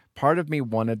 thing. Part of me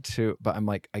wanted to, but I'm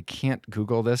like, I can't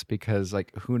Google this because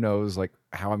who knows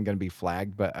how I'm going to be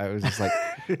flagged. But I was just like,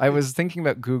 I was thinking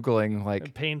about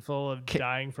Googling Painful of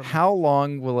dying from. how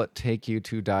long will it take you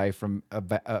to die from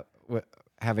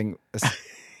having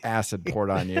acid poured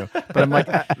on you? But I'm like,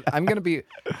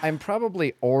 I'm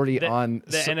probably already on.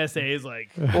 The NSA is like,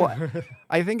 Well,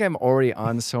 I think I'm already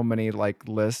on so many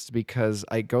lists because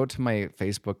I go to my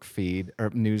Facebook feed or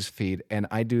news feed and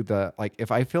I do the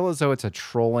if I feel as though it's a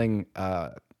trolling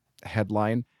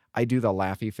headline, I do the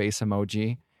laughy face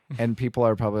emoji And people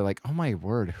are probably like, oh my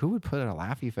word, who would put a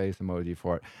laughy face emoji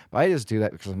for it? But I just do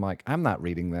that because I'm like, I'm not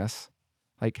reading this.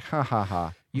 Like, ha ha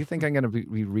ha. You think I'm going to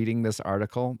be reading this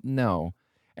article? No.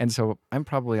 And so I'm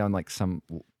probably on like some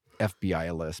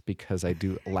FBI list because I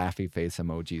do laughy face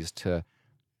emojis to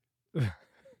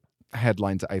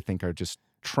headlines I think are just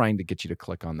trying to get you to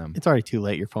click on them. It's already too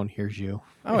late. Your phone hears you.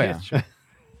 Oh, yeah. Sure.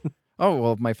 Oh,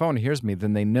 well, if my phone hears me,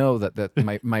 then they know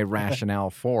that my rationale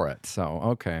for it. So,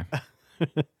 okay.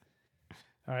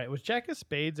 All right. Was Jack of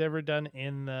Spades ever done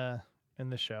in the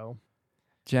show?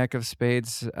 Jack of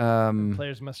Spades.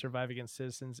 Players must survive against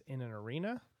citizens in an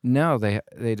arena. No, they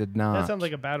did not. That sounds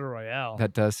like a battle royale.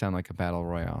 That does sound like a battle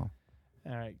royale.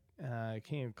 All right.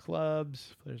 King of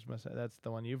Clubs. Players must. That's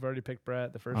the one you've already picked,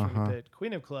 Brett. The first one Uh-huh. you picked.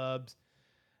 Queen of Clubs.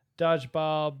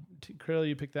 Dodgeball. Krill,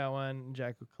 you picked that one.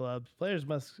 Jack of Clubs. Players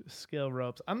must scale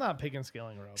ropes. I'm not picking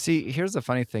scaling ropes. See, here's the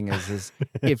funny thing is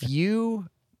if you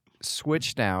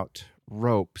switched out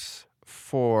ropes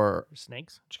for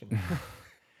Snakes. Just kidding.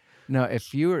 no,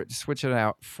 if you were switch it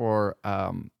out for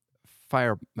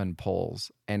fireman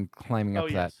poles and climbing up Oh,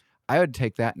 that, yes. I would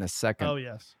take that in a second. Oh,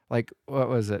 yes. Like, what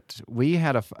was it? We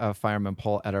had a fireman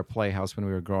pole at our playhouse when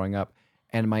we were growing up,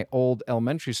 and my old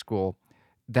elementary school,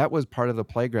 that was part of the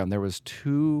playground. There was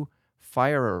 2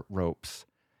 fire ropes,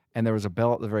 and there was a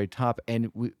bell at the very top,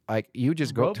 and you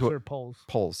just go Ropes to or poles?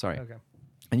 poles, sorry, Okay.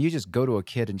 and you just go to a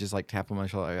kid and just like tap him on the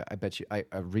shoulder. I bet you I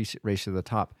race to the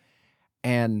top,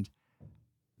 and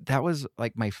that was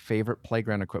like my favorite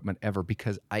playground equipment ever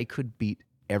because I could beat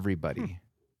everybody.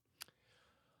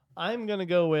 I'm going to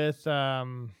go with,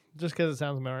 just because it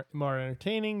sounds more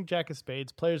entertaining, Jack of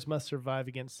Spades. Players must survive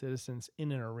against citizens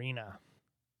in an arena.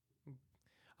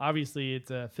 Obviously,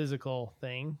 it's a physical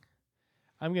thing.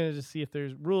 I'm going to just see if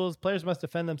there's rules. Players must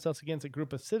defend themselves against a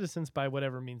group of citizens by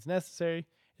whatever means necessary.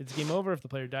 It's game over if the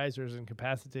player dies or is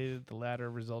incapacitated, the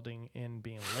latter resulting in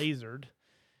being lasered.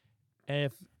 And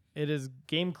if it is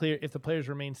game clear if the players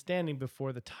remain standing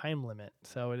before the time limit.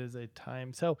 So it is a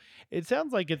time. So it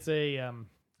sounds like it's a,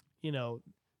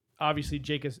 obviously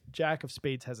Jack of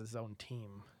Spades has his own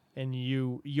team, and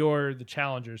you're the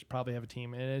challengers probably have a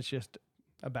team, and it's just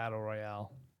a battle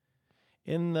royale.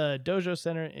 In the dojo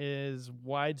center is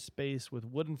wide space with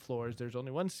wooden floors. There's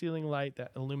only one ceiling light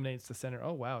that illuminates the center.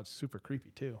 Oh, wow. It's super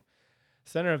creepy, too.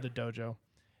 Center of the dojo.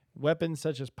 Weapons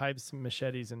such as pipes,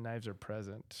 machetes, and knives are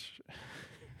present.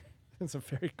 It's a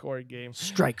very core game.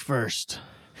 Strike first.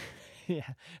 Yeah.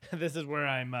 This is where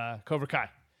I'm Cobra Kai.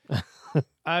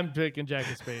 I'm picking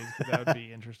Jack of Spades because that would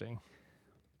be interesting.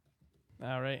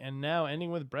 All right. And now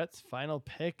ending with Brett's final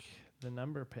pick, the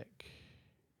number pick.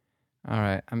 All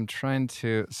right, I'm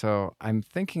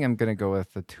thinking I'm going to go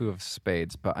with the 2 of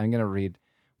Spades, but I'm going to read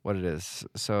what it is.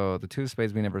 So the 2 of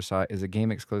Spades we never saw is a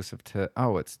game exclusive to,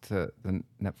 it's to the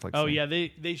Netflix Oh, thing. yeah,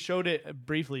 they showed it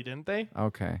briefly, didn't they?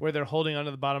 Okay. Where they're holding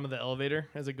onto the bottom of the elevator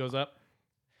as it goes up.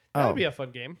 That would be a fun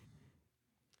game.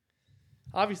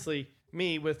 Obviously,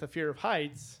 me with a fear of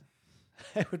heights,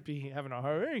 I would be having a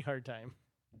very hard time.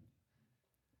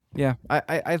 Yeah,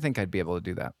 I think I'd be able to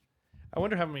do that. I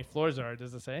wonder how many floors there are.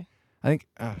 Does it say? I think,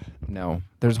 no.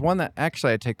 There's one that,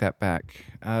 actually, I take that back.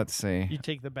 Let's see. You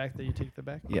take the back that you take the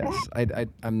back? Yes,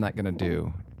 I'm not going to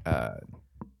do,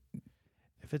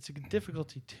 If it's a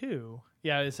difficulty 2,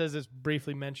 yeah, it says it's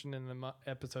briefly mentioned in the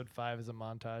episode 5 as a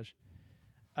montage.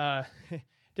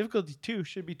 Difficulty 2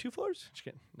 should be 2 floors? Just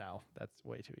kidding. No, that's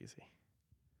way too easy.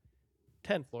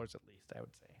 10 floors at least, I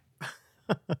would say.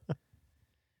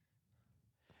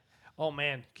 Oh,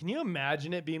 man. Can you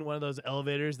imagine it being one of those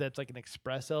elevators that's like an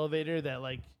express elevator that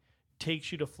like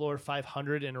takes you to floor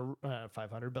 500 and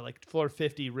 500, but like floor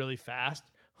 50 really fast?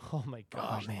 Oh, my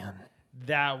gosh. Oh, man.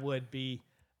 That would be,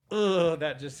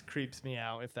 that just creeps me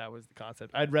out if that was the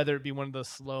concept. I'd rather it be one of those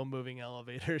slow-moving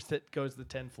elevators that goes to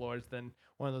 10 floors than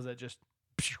one of those that just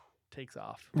takes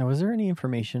off. Now, was there any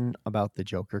information about the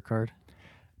Joker card?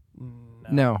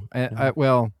 no.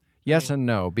 Well, yes and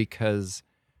no, because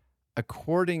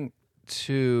according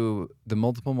to the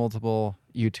multiple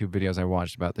YouTube videos I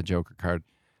watched about the Joker card,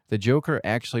 the Joker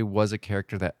actually was a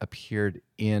character that appeared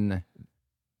in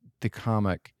the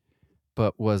comic,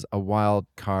 but was a wild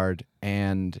card,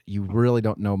 and you really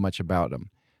don't know much about him.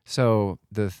 So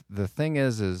the thing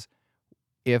is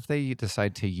if they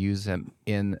decide to use him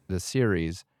in the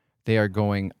series, they are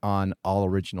going on all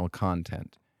original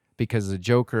content, because the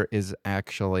Joker is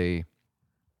actually,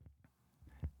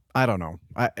 I don't know.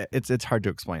 It's hard to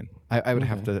explain. I would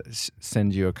have to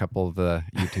send you a couple of the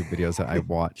YouTube videos that I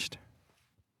watched.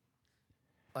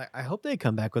 I hope they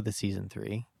come back with a season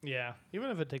 3. Yeah,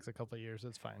 even if it takes a couple of years,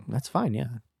 it's fine. That's fine, yeah.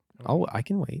 I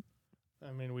can wait.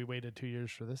 I mean, we waited 2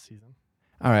 years for this season.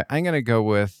 All right, I'm gonna go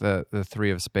with the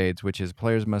three of spades, which is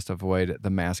players must avoid the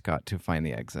mascot to find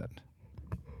the exit.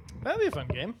 That'd be a fun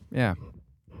game. Yeah,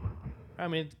 I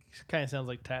mean, it kind of sounds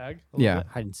like tag. yeah.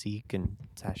 Hide and seek and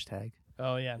hashtag.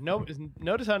 Oh yeah. No.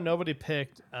 Notice how nobody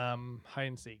picked hide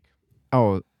and seek.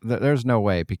 Oh, there's no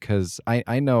way because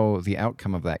I know the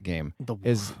outcome of that game The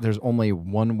is there's only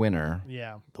one winner.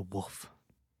 Yeah, The wolf.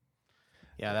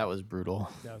 Yeah, that was brutal.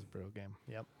 that was a brutal game.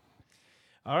 Yep.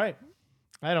 All right.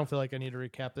 I don't feel like I need to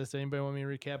recap this. Anybody want me to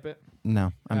recap it?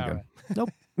 No, I'm All good. right. Nope.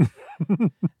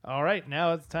 All right.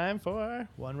 Now it's time for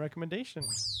one recommendation.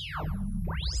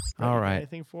 All right.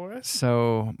 Anything for us?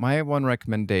 So my one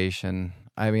recommendation,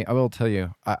 I mean, I will tell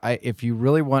you, if you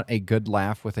really want a good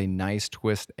laugh with a nice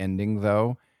twist ending,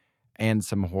 though, and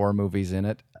some horror movies in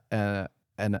it, an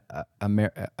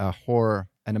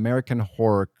American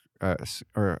horror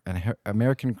or an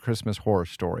American Christmas horror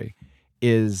story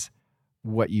is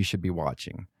what you should be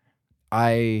watching.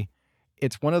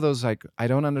 It's one of those like I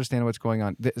don't understand what's going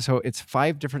on. So it's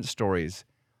 5 different stories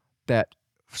that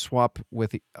swap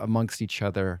amongst each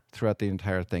other throughout the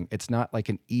entire thing. It's not like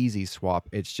an easy swap.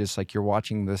 It's just like you're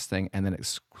watching this thing and then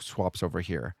it swaps over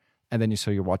here, and then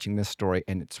you're watching this story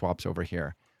and it swaps over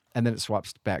here, and then it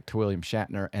swaps back to William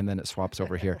Shatner, and then it swaps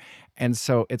over here, and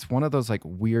so it's one of those like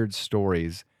weird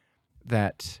stories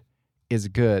that is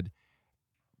good,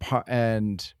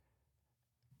 and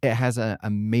it has an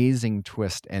amazing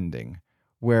twist ending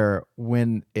where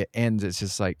when it ends, it's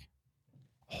just like,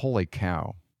 holy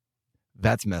cow,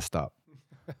 that's messed up.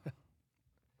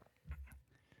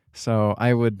 So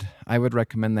I would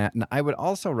recommend that. And I would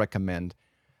also recommend,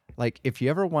 like, if you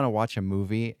ever want to watch a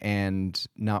movie and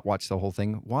not watch the whole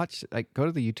thing, go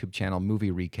to the YouTube channel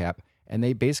Movie Recap, and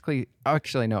they basically,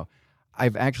 actually, no,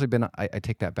 I've actually been, I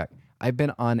take that back. I've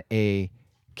been on a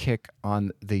kick on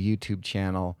the YouTube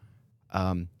channel,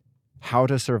 How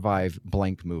to Survive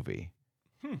Blank Movie.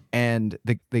 And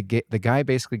the guy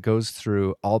basically goes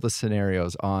through all the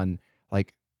scenarios on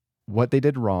like what they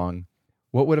did wrong,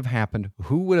 what would have happened,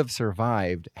 who would have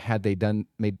survived had they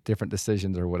made different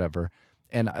decisions or whatever.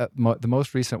 And the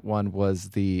most recent one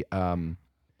was the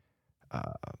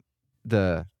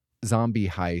zombie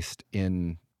heist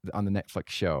on the Netflix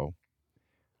show,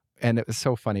 and it was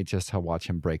so funny just to watch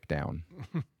him break down.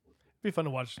 It'd be fun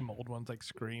to watch some old ones like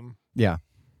Scream. Yeah.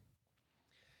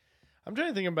 I'm trying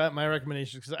to think about my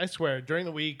recommendations because I swear during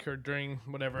the week or during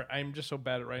whatever, I'm just so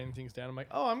bad at writing things down. I'm like,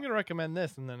 oh, I'm going to recommend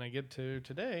this. And then I get to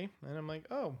today and I'm like,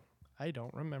 oh, I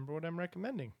don't remember what I'm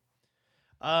recommending.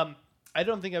 I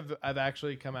don't think I've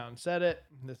actually come out and said it.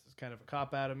 This is kind of a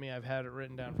cop out of me. I've had it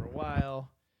written down for a while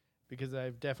because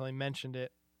I've definitely mentioned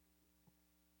it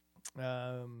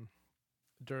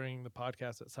during the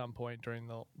podcast at some point, during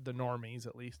the normies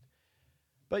at least.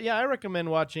 But yeah, I recommend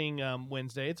watching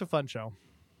Wednesday. It's a fun show.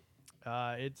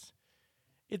 It's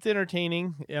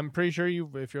entertaining. I'm pretty sure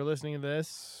if you're listening to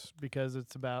this, because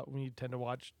it's about, we tend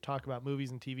to talk about movies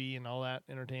and TV and all that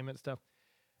entertainment stuff.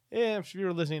 If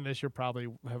you're listening to this, you probably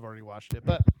have already watched it,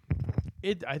 but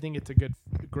I think it's a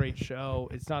great show.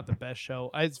 It's not the best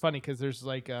show. It's funny because there's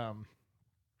like,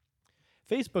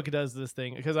 Facebook does this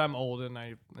thing because I'm old and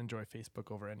I enjoy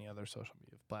Facebook over any other social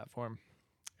media platform.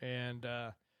 And,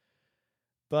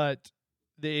 but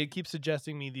they keep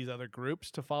suggesting me these other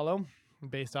groups to follow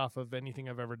based off of anything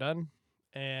I've ever done.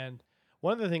 And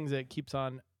one of the things that keeps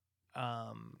on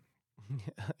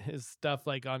is stuff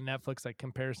like on Netflix, like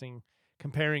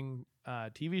comparing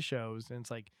TV shows. And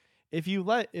it's like, if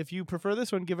you prefer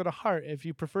this one, give it a heart. If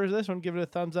you prefer this one, give it a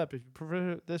thumbs up. If you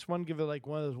prefer this one, give it like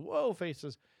one of those whoa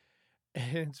faces.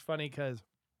 And it's funny because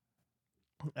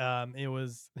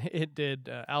it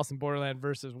did Alice in Borderland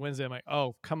versus Wednesday. I'm like,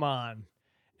 oh, come on.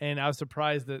 And I was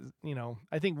surprised that,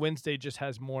 I think Wednesday just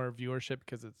has more viewership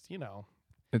because it's,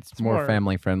 it's more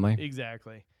family friendly.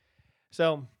 Exactly.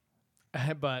 So,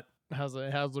 but how's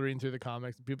reading through the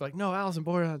comics? And people are like, no, Alice in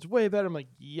Borderland's way better. I'm like,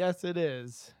 yes, it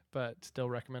is. But still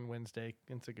recommend Wednesday.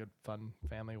 It's a good, fun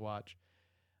family watch.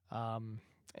 And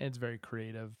it's very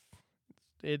creative.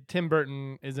 Tim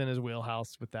Burton is in his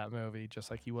wheelhouse with that movie, just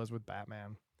like he was with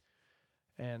Batman.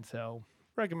 And so,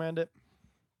 recommend it.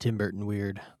 Tim Burton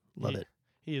weird. Love it.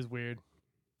 He is weird.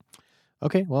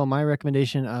 Okay, well, my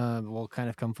recommendation will kind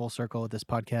of come full circle with this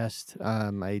podcast.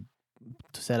 I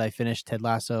said I finished Ted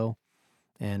Lasso,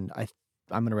 and I'm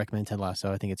going to recommend Ted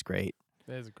Lasso. I think it's great.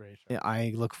 It is a great show.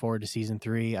 I look forward to season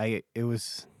 3. I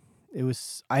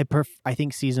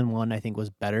think season 1 was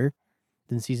better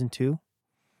than season 2,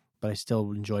 but I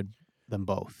still enjoyed them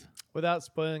both. Without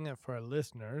spoiling it for our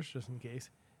listeners, just in case,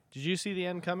 did you see the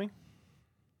end coming?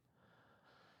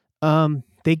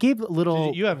 They gave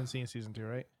little. You haven't seen season 2,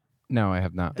 right? No, I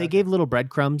have not. They gave little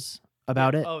breadcrumbs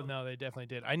about it. Oh no, they definitely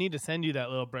did. I need to send you that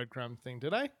little breadcrumb thing.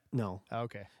 Did I? No. Oh,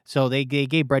 okay. So they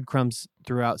gave breadcrumbs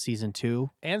throughout season 2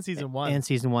 And season 1. and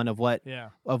season 1 of what Yeah.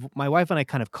 of my wife and I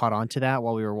kind of caught on to that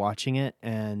while we were watching it,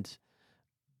 and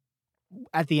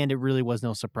at the end it really was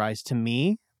no surprise to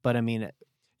me, but I mean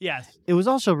Yes. it was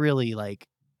also really like,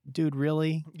 dude,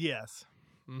 really? Yes.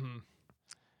 Mm-hmm.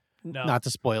 No. Not to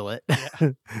spoil it.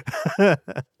 Yeah.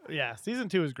 Yeah. Season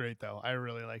 2 is great though. I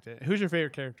really liked it. Who's your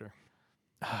favorite character?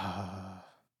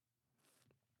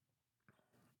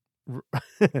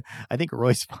 I think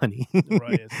Roy's funny.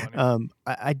 Roy is funny.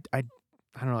 I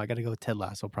don't know. I got to go with Ted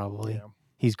Lasso probably. Yeah.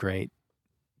 He's great.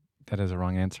 That is a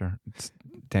wrong answer. It's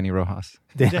Danny Rojas.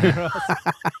 Danny Ross.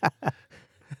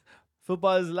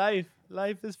 Football is life.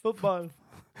 Life is football.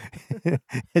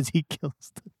 As he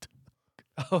kills the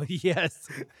Oh yes.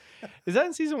 Is that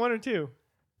in season 1 or 2?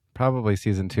 Probably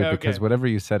season 2 Okay. because whatever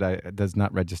you said does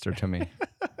not register to me.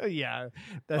 Yeah.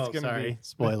 That's Oh, gonna sorry. be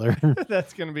Spoiler.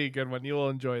 that's gonna be a good one. You will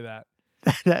enjoy that.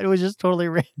 That was just totally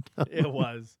random. It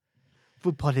was.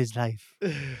 Football is life.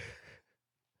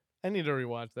 I need to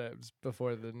rewatch that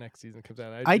before the next season comes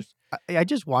out. I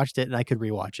just watched it and I could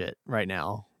rewatch it right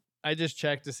now. I just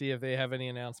checked to see if they have any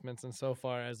announcements, and so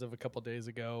far, as of a couple days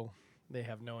ago, they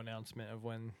have no announcement of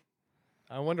when.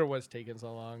 I wonder what's taking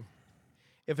so long.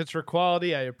 If it's for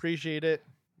quality, I appreciate it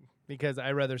because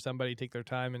I'd rather somebody take their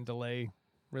time and delay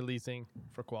releasing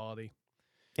for quality.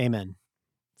 Amen.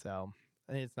 So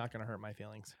I think it's not going to hurt my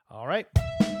feelings. All right.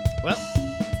 Well,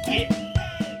 yeah.